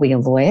before we are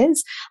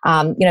lawyers.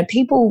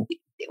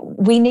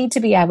 We need to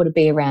be able to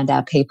be around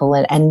our people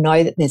and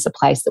know that there's a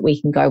place that we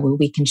can go where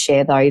we can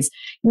share those,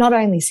 not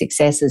only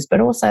successes,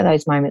 but also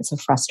those moments of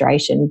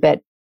frustration,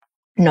 but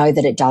know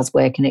that it does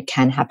work and it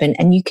can happen.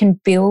 And you can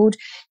build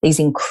these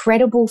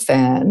incredible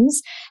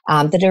firms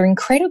that are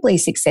incredibly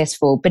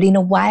successful, but in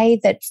a way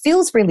that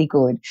feels really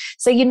good.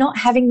 So you're not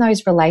having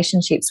those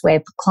relationships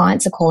where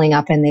clients are calling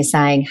up and they're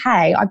saying,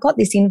 hey, I got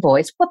this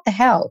invoice. What the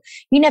hell?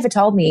 You never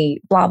told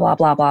me blah, blah,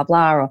 blah, blah,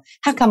 blah. Or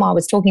how come I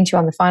was talking to you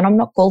on the phone? I'm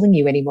not calling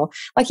you anymore.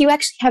 Like, you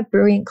actually have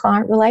brilliant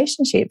client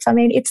relationships.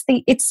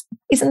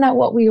 Isn't that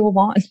what we all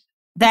want?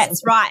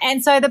 That's right.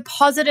 And so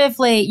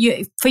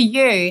for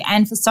you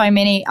and for so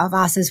many of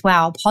us as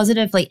well,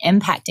 positively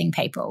impacting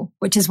people,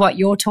 which is what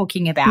you're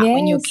talking about. Yes.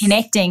 When you're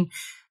connecting,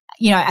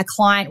 a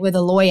client with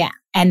a lawyer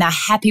and they're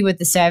happy with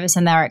the service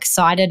and they're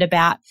excited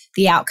about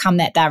the outcome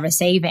that they're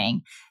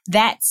receiving,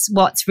 that's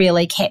what's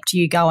really kept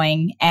you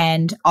going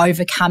and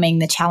overcoming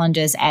the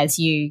challenges as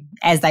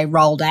they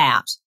rolled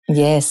out.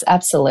 Yes,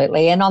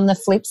 absolutely. And on the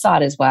flip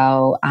side as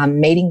well,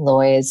 meeting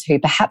lawyers who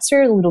perhaps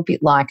are a little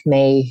bit like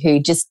me, who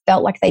just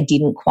felt like they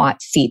didn't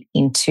quite fit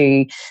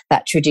into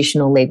that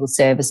traditional legal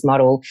service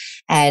model.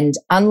 And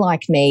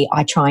unlike me,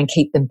 I try and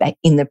keep them back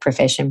in the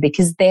profession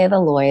because they're the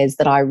lawyers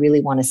that I really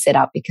want to set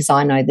up, because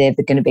I know they're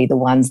going to be the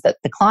ones that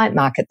the client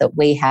market that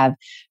we have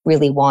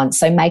really want.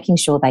 So making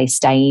sure they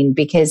stay in,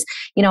 because,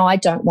 you know, I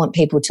don't want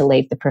people to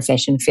leave the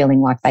profession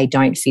feeling like they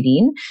don't fit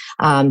in,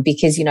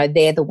 because, you know,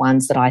 they're the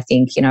ones that I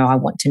think, you know, I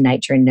want to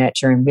nature and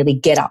nurture and really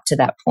get up to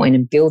that point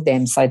and build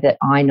them so that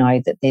I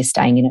know that they're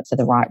staying in it for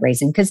the right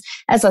reason. Because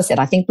as I said,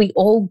 I think we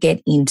all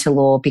get into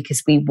law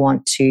because we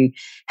want to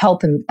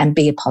help and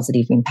be a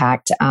positive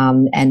impact.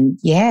 And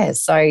yeah,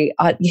 so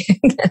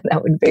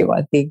that would be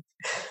my thing.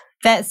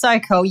 That's so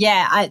cool.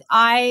 Yeah,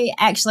 I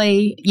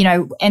actually, you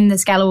know, in the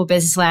Scalable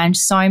Business Lounge,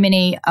 so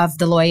many of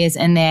the lawyers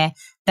in there,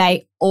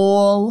 they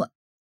all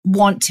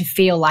want to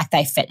feel like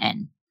they fit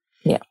in.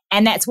 Yeah.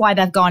 And that's why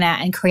they've gone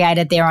out and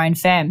created their own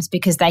firms,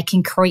 because they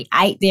can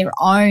create their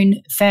own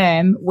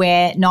firm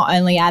where not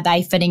only are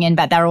they fitting in,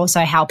 but they're also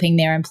helping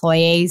their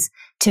employees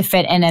to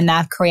fit in, and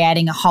they're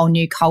creating a whole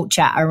new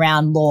culture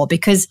around law,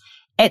 because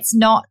it's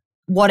not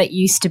what it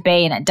used to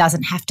be, and it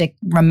doesn't have to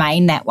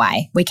remain that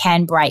way. We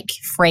can break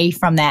free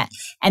from that.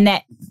 And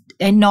that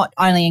not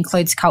only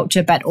includes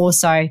culture, but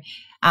also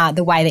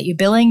the way that you're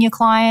billing your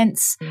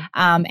clients.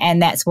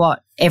 And that's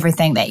what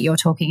everything that you're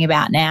talking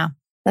about now.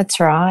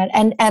 That's right.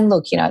 And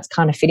look, you know, it's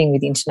kind of fitting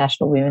with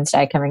International Women's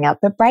Day coming up,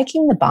 but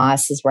breaking the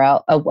bias as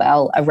well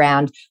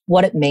around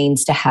what it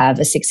means to have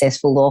a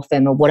successful law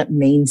firm, or what it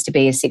means to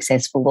be a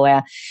successful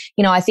lawyer.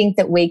 You know, I think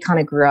that we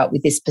kind of grew up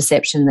with this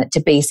perception that to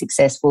be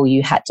successful,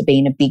 you had to be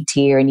in a big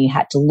tier, and you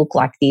had to look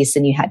like this,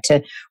 and you had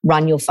to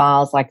run your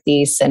files like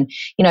this. And,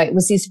 you know, it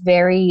was this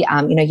very,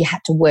 you know, you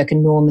had to work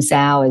enormous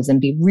hours and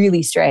be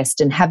really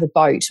stressed and have a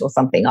boat or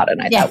something. I don't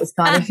know. Yeah. That was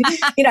kind of,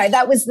 you know,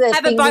 that was the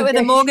have a boat with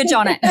a mortgage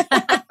on it.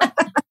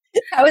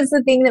 That was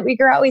the thing that we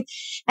grew up with.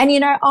 And, you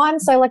know, I'm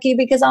so lucky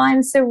because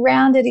I'm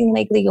surrounded in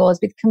Legally Yours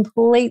with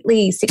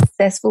completely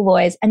successful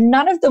lawyers, and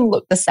none of them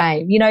look the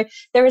same. You know,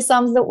 there are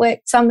some that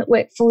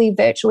work fully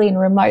virtually and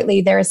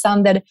remotely. There are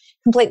some that are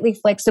completely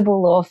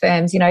flexible law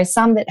firms, you know,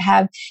 some that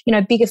have, you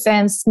know, bigger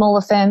firms,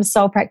 smaller firms,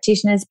 sole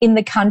practitioners in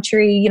the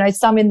country, you know,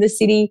 some in the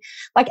city,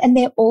 and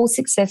they're all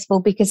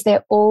successful because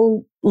they're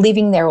all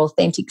living their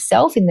authentic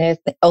self in their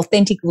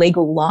authentic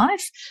legal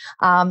life.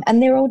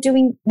 And they're all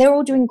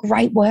doing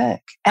great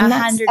work. And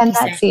that's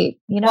it,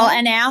 you know. Well,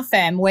 in our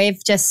firm,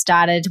 we've just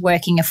started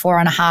working a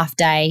 4.5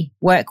 day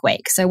work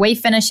week. So we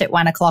finish at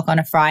 1 o'clock on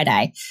a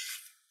Friday.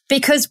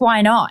 Because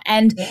why not?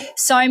 And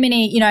so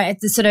many, you know,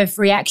 the sort of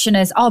reaction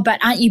is, oh, but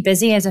aren't you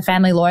busy as a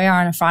family lawyer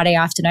on a Friday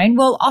afternoon?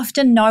 Well,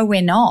 often, no,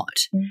 we're not.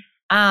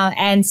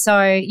 And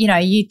so, you know,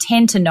 you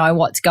tend to know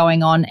what's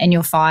going on in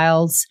your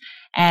files.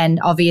 And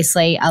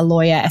obviously a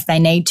lawyer, if they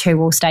need to,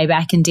 will stay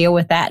back and deal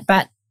with that.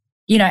 But,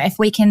 you know, if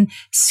we can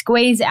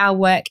squeeze our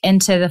work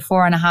into the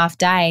 4.5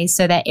 days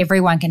so that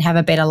everyone can have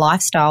a better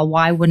lifestyle,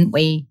 why wouldn't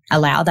we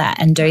allow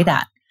that and do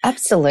that?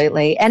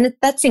 Absolutely. And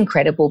that's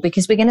incredible,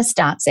 because we're going to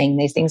start seeing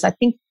these things, I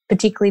think,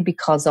 particularly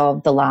because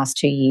of the last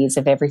 2 years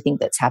of everything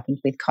that's happened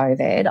with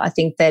COVID. I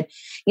think that,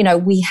 you know,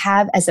 we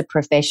have as a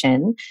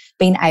profession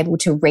been able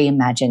to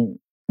reimagine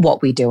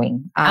what we're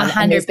doing.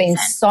 And there's been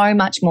so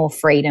much more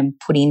freedom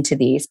put into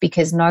this,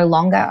 because no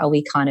longer are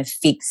we kind of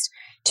fixed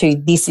to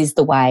this is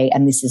the way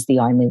and this is the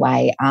only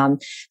way.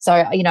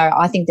 So, you know,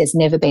 I think there's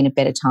never been a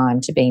better time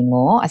to be in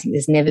law. I think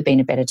there's never been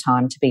a better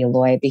time to be a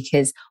lawyer,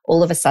 because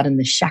all of a sudden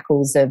the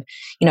shackles of,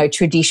 you know,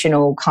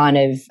 traditional kind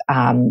of,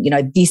 you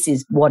know, this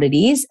is what it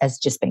is, has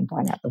just been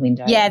blown out the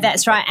window. Yeah,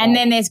 that's right. And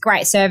then there's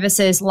great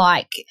services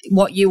like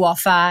what you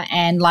offer,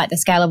 and like the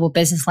Scalable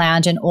Business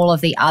Lounge, and all of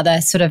the other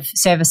sort of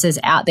services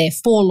out there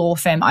for law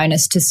firm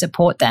owners to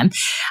support them.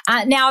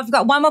 Now, I've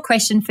got one more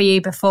question for you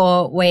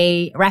before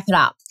we wrap it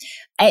up.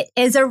 It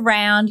is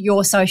around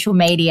your social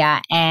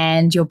media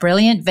and your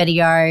brilliant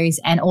videos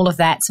and all of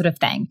that sort of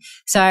thing.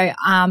 So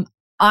I'm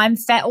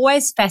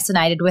always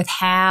fascinated with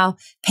how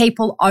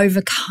people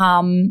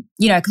overcome,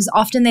 you know, because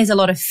often there's a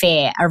lot of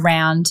fear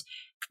around,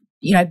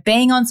 you know,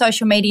 being on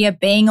social media,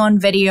 being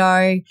on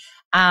video.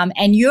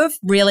 And you've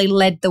really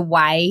led the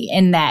way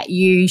in that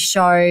you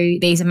show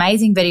these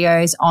amazing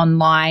videos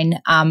online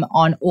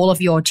on all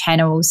of your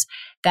channels.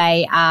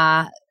 They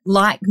are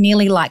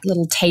nearly like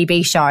little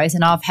TV shows,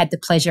 and I've had the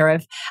pleasure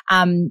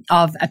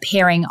of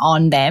appearing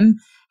on them.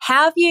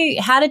 How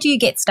did you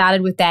get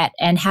started with that,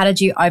 and how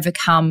did you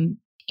overcome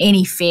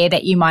any fear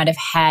that you might have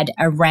had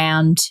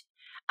around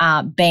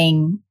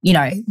being, you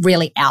know,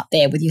 really out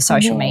there with your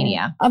social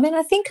media? I mean,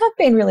 I think I've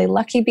been really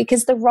lucky,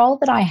 because the role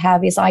that I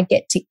have is I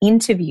get to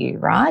interview,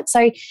 right?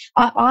 So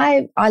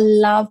I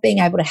love being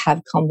able to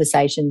have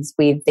conversations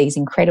with these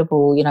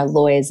incredible, you know,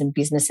 lawyers and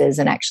businesses,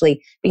 and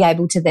actually be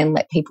able to then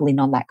let people in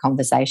on that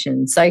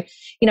conversation. So,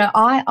 you know,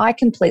 I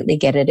completely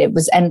get it.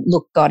 And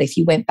look, God, if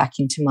you went back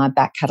into my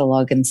back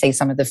catalogue and see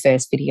some of the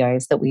first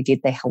videos that we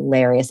did, they're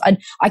hilarious. And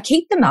I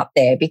keep them up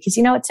there because,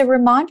 you know, it's a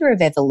reminder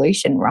of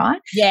evolution,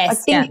 right? Yes. I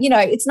think, you know,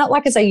 it's not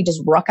like as though you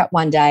just rock rock up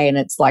one day and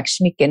it's like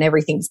schmick and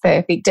everything's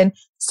perfect, and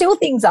still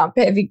things aren't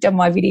perfect on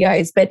my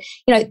videos. But,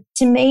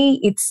 to me,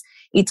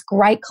 it's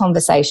great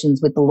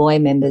conversations with the lawyer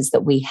members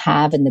that we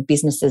have and the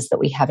businesses that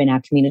we have in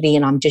our community.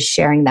 And I'm just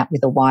sharing that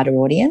with a wider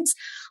audience.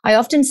 I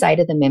often say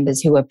to the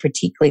members who are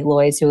particularly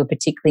lawyers who are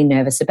particularly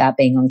nervous about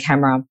being on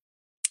camera,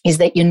 is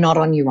that you're not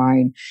on your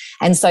own.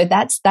 And so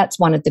that's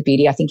one of the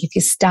beauty. I think if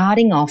you're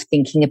starting off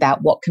thinking about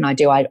what can I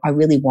do, I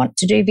really want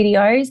to do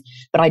videos,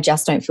 but I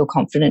just don't feel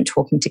confident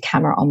talking to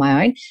camera on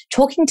my own.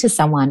 Talking to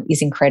someone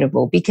is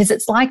incredible because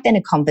it's like then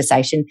a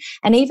conversation.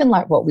 And even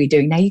like what we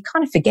do now, you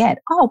kind of forget,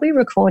 oh, we're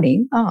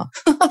recording. Oh,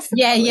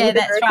 yeah,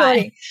 that's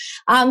recording.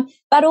 Right.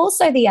 But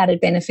also the added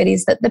benefit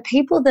is that the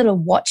people that are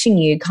watching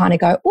you kind of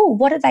go, oh,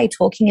 what are they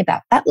talking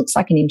about? That looks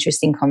like an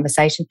interesting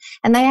conversation.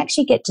 And they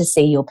actually get to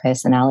see your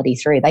personality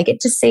through. They get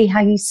to see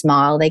how you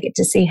smile. They get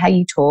to see how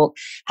you talk,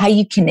 how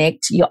you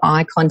connect, your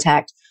eye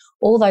contact,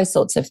 all those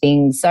sorts of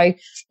things. So,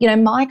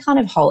 my kind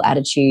of whole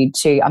attitude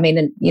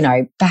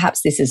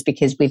perhaps this is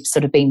because we've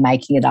sort of been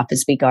making it up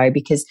as we go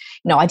because,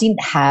 I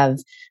didn't have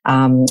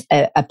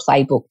a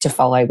playbook to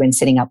follow when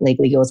setting up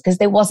Legally Yours because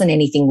there wasn't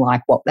anything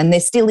like and there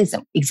still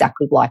isn't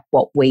exactly like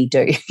what we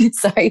do.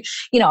 So,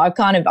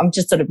 I'm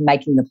just sort of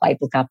making the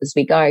playbook up as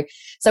we go.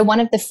 So one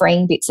of the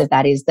freeing bits of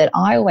that is that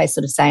I always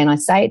sort of say, and I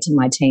say it to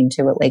my team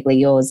too at Legally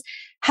Yours,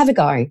 have a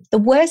go. The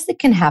worst that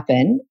can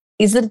happen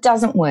is that it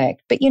doesn't work.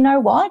 But you know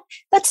what?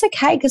 That's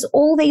okay because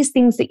all these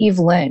things that you've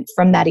learned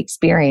from that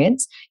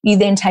experience, you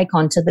then take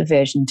on to the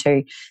version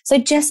 2. So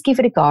just give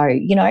it a go,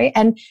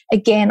 And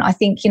again, I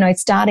think,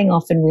 starting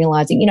off and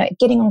realizing,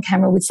 getting on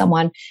camera with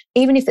someone,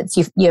 even if it's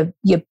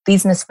your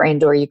business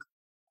friend or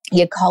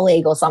your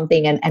colleague or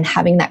something and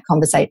having that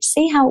conversation,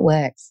 see how it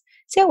works.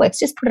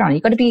 Just put it on.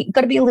 You've got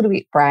to be a little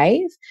bit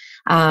brave.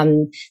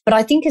 But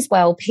I think as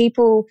well,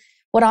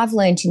 what I've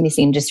learned in this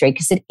industry,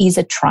 because it is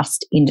a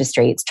trust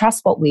industry, it's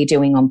trust what we're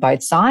doing on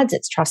both sides,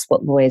 it's trust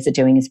what lawyers are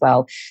doing as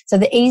well. So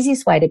the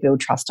easiest way to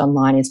build trust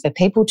online is for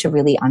people to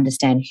really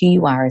understand who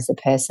you are as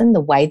a person, the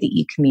way that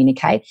you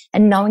communicate,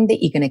 and knowing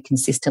that you're going to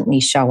consistently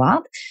show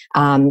up,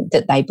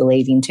 that they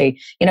believe into.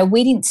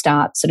 We didn't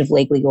start sort of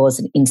Legally Yours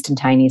and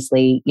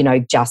instantaneously,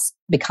 just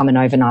become an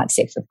overnight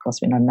success. Of course,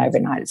 we're not an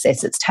overnight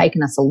success. It's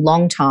taken us a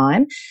long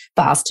time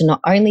for us to not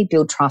only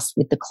build trust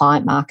with the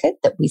client market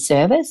that we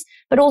service,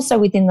 but also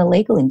within the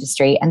legal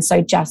industry. And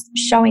so just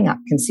showing up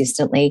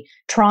consistently,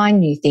 trying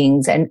new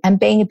things and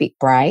being a bit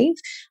brave,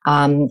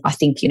 I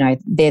think,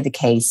 they're the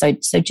key. So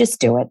just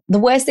do it. The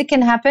worst that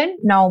can happen,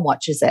 no one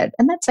watches it.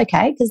 And that's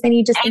okay because then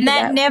you just... And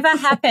that never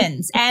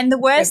happens. And the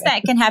worst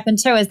that can happen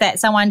too is that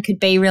someone could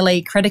be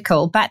really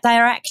critical, but they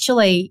are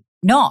actually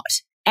not.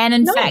 And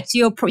in fact,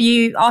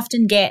 you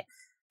often get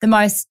the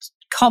most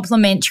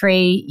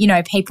complimentary,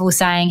 people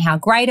saying how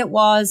great it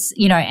was,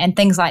 and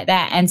things like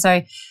that. And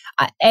so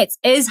it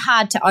is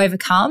hard to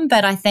overcome,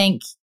 but I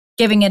think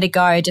giving it a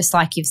go, just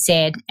like you've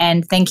said,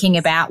 and thinking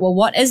about, well,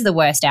 what is the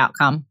worst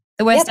outcome?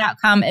 The worst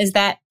outcome is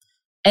that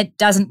it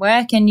doesn't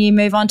work and you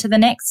move on to the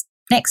next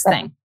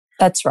thing.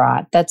 That's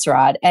right.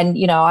 And,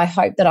 I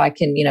hope that I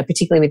can,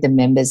 particularly with the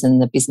members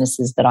and the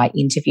businesses that I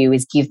interview,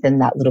 is give them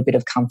that little bit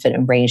of comfort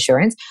and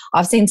reassurance.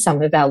 I've seen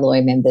some of our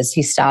lawyer members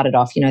who started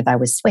off, they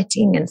were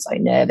sweating and so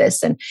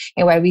nervous. And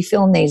anyway, we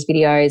film these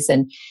videos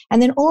and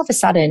then all of a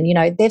sudden,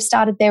 they've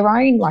started their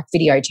own like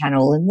video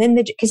channel. And then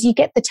because you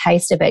get the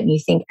taste of it and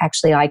you think,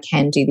 actually, I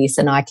can do this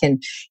and I can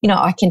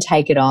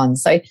take it on.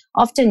 So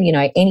often,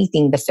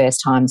 anything the first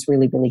time is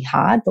really, really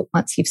hard. But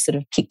once you've sort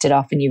of kicked it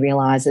off and you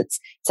realize it's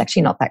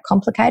actually not that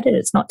complicated,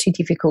 it's not too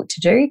difficult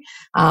to do.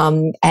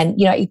 And,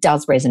 it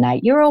does resonate.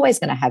 You're always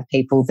going to have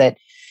people that,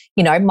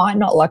 might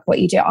not like what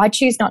you do. I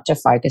choose not to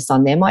focus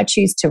on them. I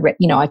choose to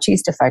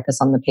focus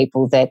on the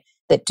people that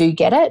do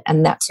get it.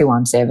 And that's who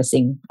I'm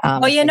servicing.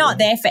 Well, you're not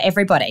there for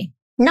everybody.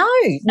 No.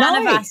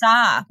 None of us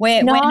are.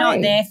 We're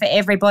not there for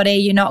everybody.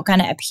 You're not going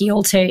to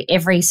appeal to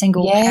every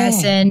single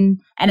person,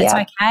 and it's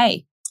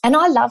okay. And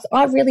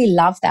I really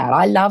love that.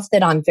 I love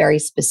that I'm very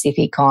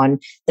specific on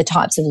the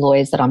types of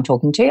lawyers that I'm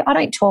talking to. I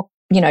don't talk,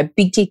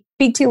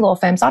 big T law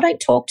firms. I don't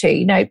talk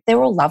to,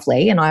 they're all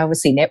lovely and I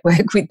obviously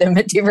network with them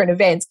at different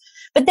events,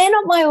 but they're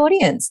not my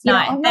audience.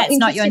 That's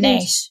not your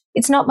niche.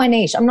 It's not my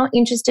niche. I'm not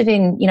interested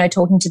in,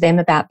 talking to them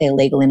about their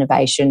legal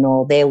innovation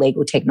or their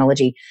legal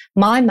technology.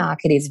 My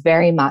market is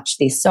very much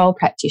this sole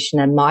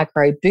practitioner,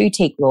 micro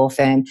boutique law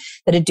firm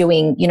that are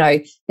doing,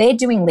 they're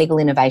doing legal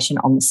innovation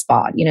on the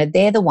spot.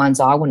 They're the ones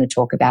I want to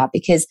talk about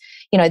because,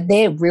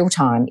 they're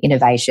real-time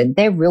innovation.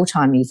 They're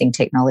real-time using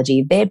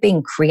technology. They're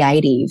being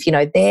creative.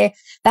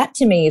 That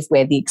to me is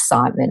where the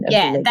excitement of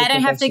they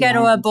don't have to go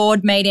to a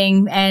board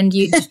meeting and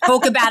you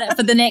talk about it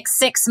for the next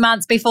 6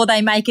 months before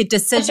they make a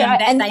decision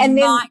that they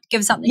might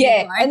give something.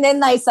 And then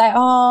they say,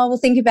 "Oh, we'll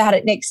think about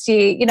it next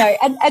year."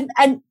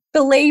 And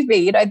believe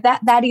me,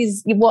 that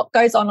is what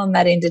goes on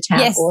that end of town.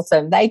 Yes.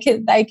 Awesome. They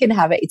can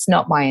have it. It's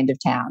not my end of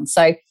town.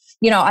 So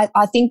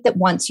I think that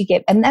once you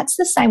get, and that's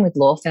the same with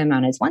law firm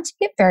owners, once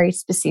you get very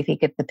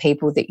specific of the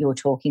people that you're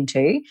talking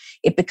to,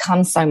 it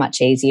becomes so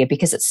much easier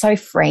because it's so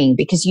freeing,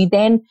 because you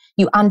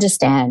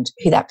understand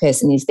who that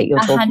person is that you're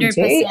talking 100%.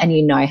 to, and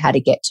you know how to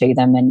get to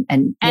them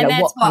and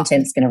what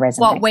content's going to resonate.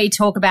 What we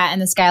talk about in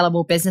the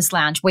Scalable Business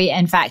Lounge, we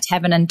in fact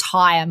have an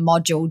entire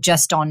module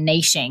just on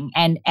niching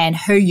and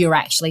who you're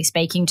actually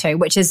speaking to,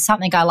 which is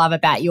something I love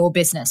about your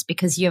business,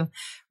 because you've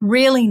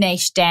really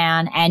niched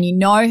down and you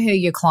know who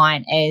your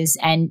client is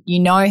and you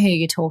know who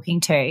you're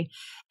talking to,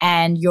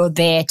 and you're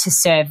there to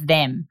serve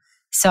them.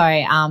 So,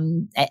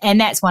 and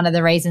that's one of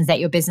the reasons that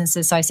your business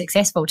is so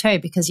successful too,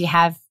 because you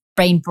have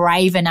been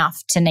brave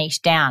enough to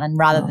niche down and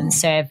rather than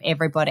serve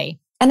everybody.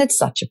 And it's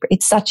such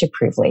a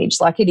privilege.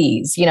 Like, it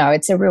is,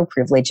 it's a real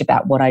privilege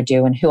about what I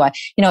do and who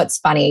it's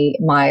funny.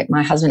 My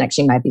husband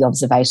actually made the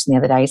observation the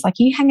other day. He's like,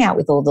 you hang out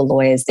with all the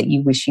lawyers that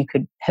you wish you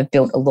could have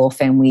built a law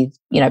firm with,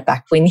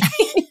 back when you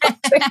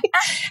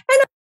and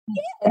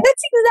yeah,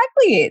 that's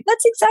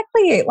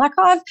exactly it. Like,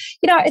 I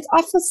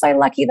feel so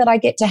lucky that I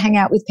get to hang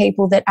out with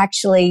people that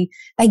actually,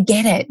 they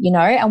get it,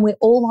 and we're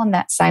all on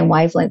that same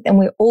wavelength, and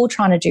we're all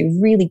trying to do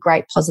really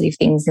great positive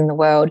things in the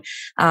world.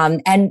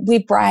 And we're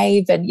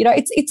brave, and,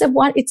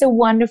 it's a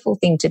wonderful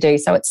thing to do.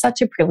 So it's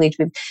such a privilege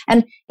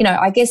and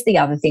I guess the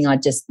other thing I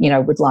just,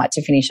 would like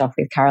to finish off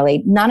with,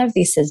 Carolee, none of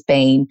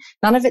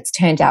it's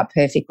turned out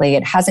perfectly.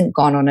 It hasn't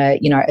gone on a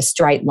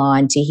straight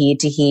line to here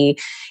to here.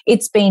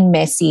 It's been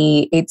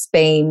messy. It's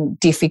been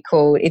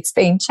difficult. It's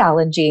been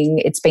challenging.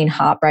 It's been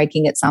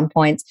heartbreaking at some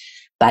points.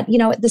 But,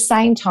 at the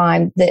same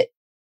time, that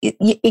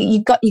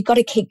you've got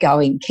to keep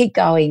going.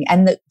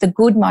 And the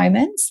good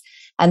moments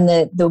and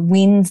the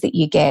wins that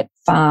you get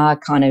far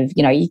kind of,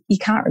 you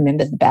can't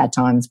remember the bad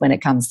times when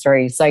it comes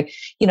through. So,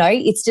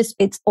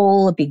 it's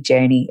all a big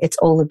journey. It's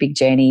all a big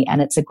journey,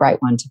 and it's a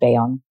great one to be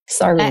on.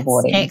 So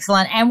rewarding.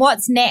 Excellent. And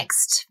what's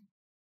next?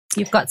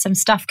 You've got some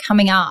stuff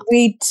coming up.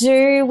 We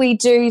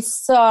do.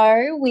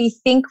 So we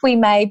think we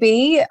may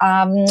be,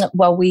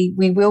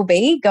 we will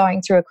be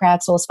going through a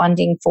crowdsource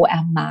funding for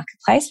our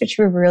marketplace, which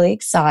we're really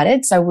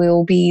excited. So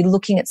we'll be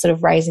looking at sort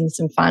of raising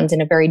some funds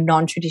in a very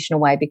non-traditional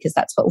way, because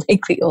that's what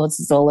Legally Yours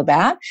is all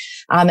about,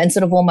 and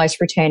sort of almost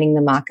returning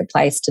the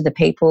marketplace to the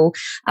people.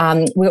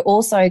 We're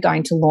also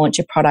going to launch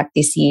a product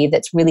this year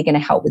that's really going to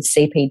help with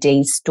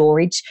CPD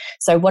storage.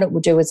 So what it will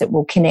do is it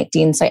will connect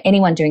in. So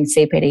anyone doing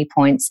CPD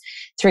points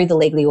through the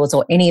Legally Yours,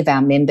 or any of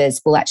our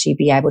members, will actually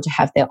be able to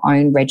have their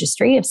own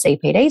registry of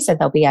CPD. So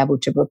they'll be able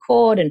to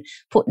record and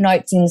put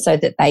notes in so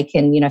that they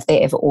can, if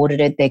they're ever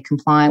audited, they're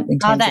compliant in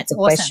terms of the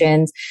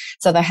questions.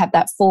 So they have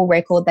that full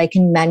record. They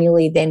can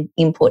manually then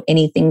input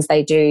any things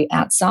they do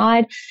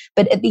outside.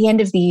 But at the end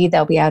of the year,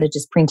 they'll be able to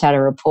just print out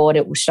a report.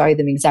 It will show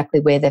them exactly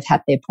where they've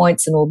had their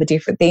points and all the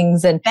different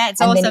things. And that's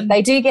and awesome. Then if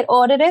they do get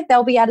audited,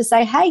 they'll be able to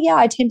say, hey, yeah,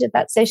 I attended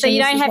that session. So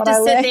you don't have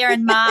to sit there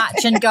in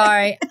March and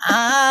go,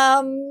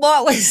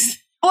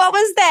 what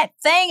was that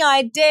thing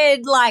I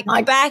did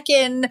back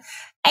in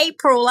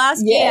April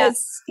last year?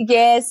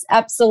 Yes,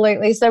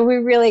 absolutely. So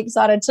we're really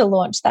excited to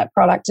launch that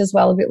product as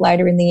well a bit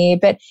later in the year.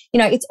 But,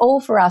 it's all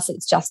for us.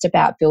 It's just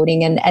about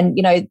building. And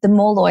the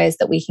more lawyers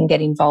that we can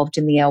get involved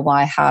in the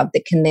LY Hub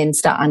that can then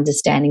start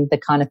understanding the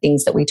kind of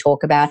things that we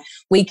talk about,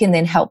 we can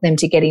then help them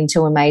to get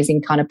into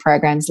amazing kind of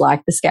programs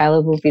like the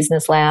Scalable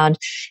Business Lounge,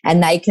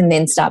 and they can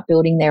then start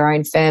building their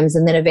own firms.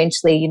 And then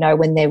eventually,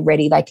 when they're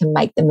ready, they can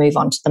make the move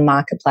onto the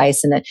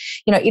marketplace. And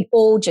it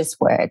all just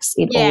works.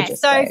 It all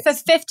just works. For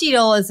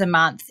 $50 a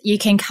month, you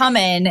can come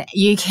in,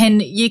 you can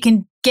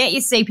get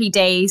your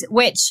CPDs,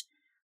 which,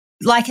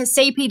 like a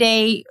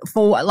CPD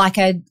for like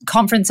a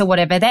conference or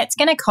whatever, that's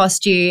going to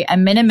cost you a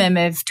minimum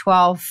of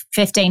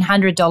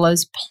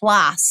 $1,500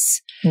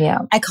 plus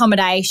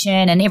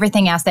accommodation and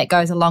everything else that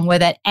goes along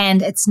with it.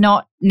 And it's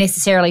not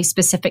necessarily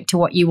specific to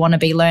what you want to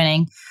be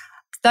learning.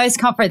 Those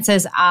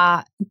conferences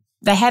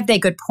they have their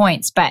good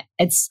points, but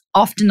it's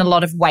often a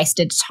lot of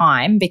wasted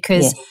time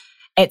because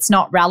it's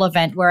not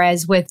relevant.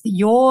 Whereas with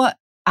your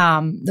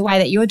the way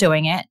that you're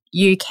doing it,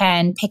 you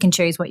can pick and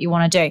choose what you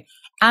want to do.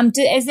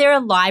 Is there a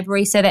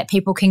library so that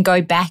people can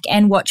go back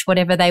and watch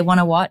whatever they want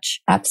to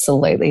watch?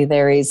 Absolutely,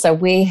 there is. So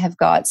we have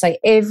so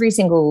every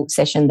single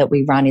session that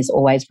we run is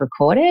always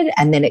recorded,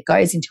 and then it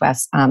goes into our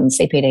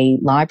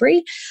CPD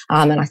library.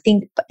 And I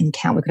think in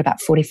count, we've got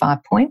about 45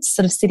 points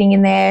sort of sitting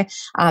in there.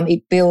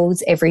 It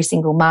builds every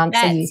single month,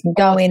 so you can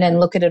go in and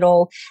look at it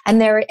all.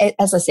 And there,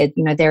 as I said,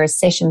 there are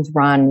sessions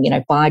run,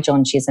 by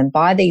John Chisholm,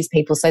 by these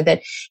people, so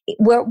that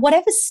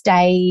whatever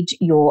stage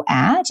you're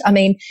at, I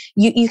mean,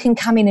 you can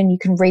come in and you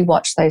can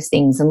rewatch those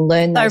things and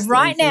learn those things. So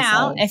right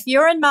now, if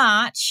you're in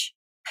March,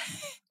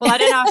 well, I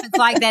don't know if it's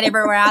like that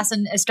everywhere else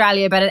in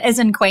Australia, but it is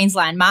in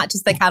Queensland. March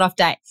is the cutoff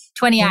date,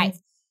 28th.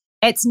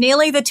 It's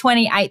nearly the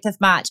 28th of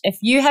March. If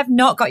you have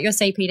not got your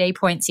CPD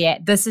points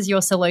yet, this is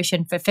your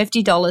solution for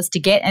 $50 to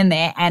get in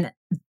there and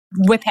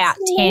whip out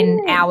 10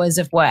 hours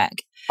of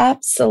work.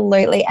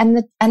 Absolutely. And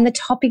the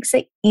topics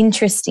are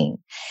interesting.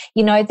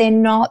 They're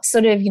not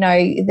sort of,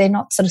 they're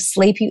not sort of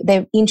sleepy.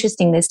 They're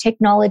interesting. There's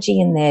technology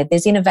in there.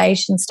 There's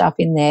innovation stuff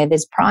in there.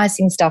 There's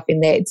pricing stuff in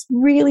there. It's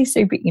really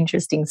super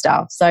interesting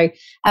stuff. So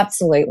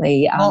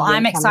absolutely. Well,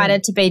 I'm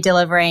excited to be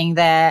delivering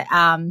the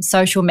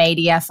social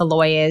media for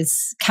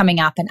lawyers coming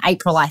up in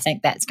April. I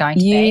think that's going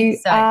to be.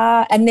 So.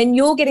 And then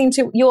you'll get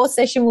into, your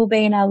session will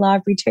be in our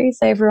library too,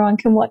 so everyone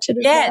can watch it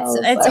as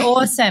well. Yeah, it's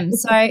awesome.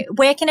 So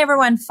where can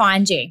everyone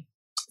find you?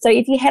 So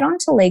if you head on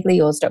to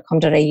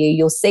legallyyours.com.au,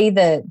 you'll see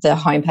the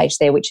homepage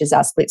there, which is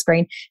our split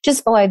screen.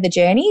 Just follow the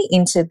journey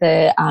into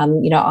the,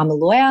 I'm a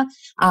lawyer,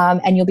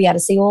 and you'll be able to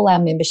see all our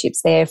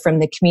memberships there from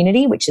the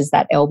community, which is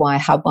that LY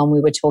Hub one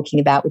we were talking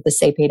about with the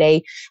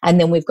CPD.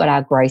 And then we've got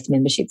our growth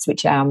memberships,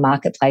 which are our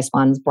marketplace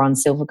ones,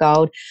 bronze, silver,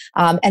 gold.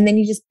 And then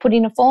you just put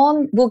in a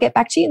form, we'll get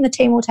back to you and the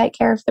team will take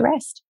care of the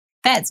rest.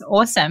 That's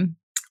awesome.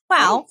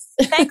 Well,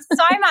 thanks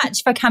so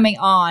much for coming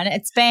on.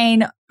 It's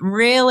been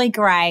really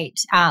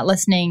great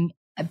listening,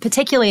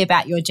 particularly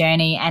about your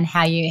journey and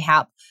how you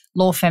help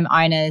law firm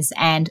owners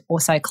and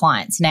also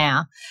clients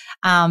now.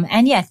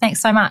 And yeah,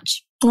 thanks so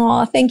much.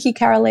 Oh, thank you,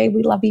 Carolee.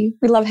 We love you.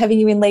 We love having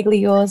you in Legally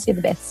Yours. You're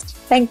the best.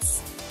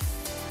 Thanks.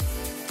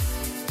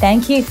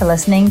 Thank you for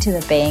listening to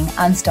the Being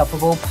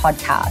Unstoppable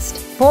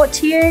podcast, brought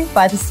to you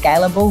by the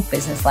Scalable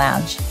Business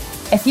Lounge.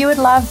 If you would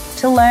love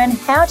to learn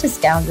how to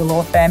scale your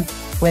law firm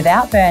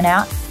without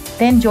burnout,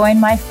 then join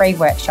my free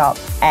workshop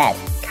at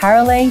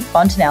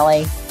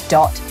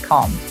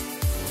caroleefontanelli.com.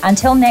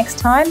 Until next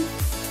time,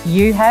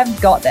 you have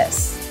got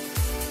this.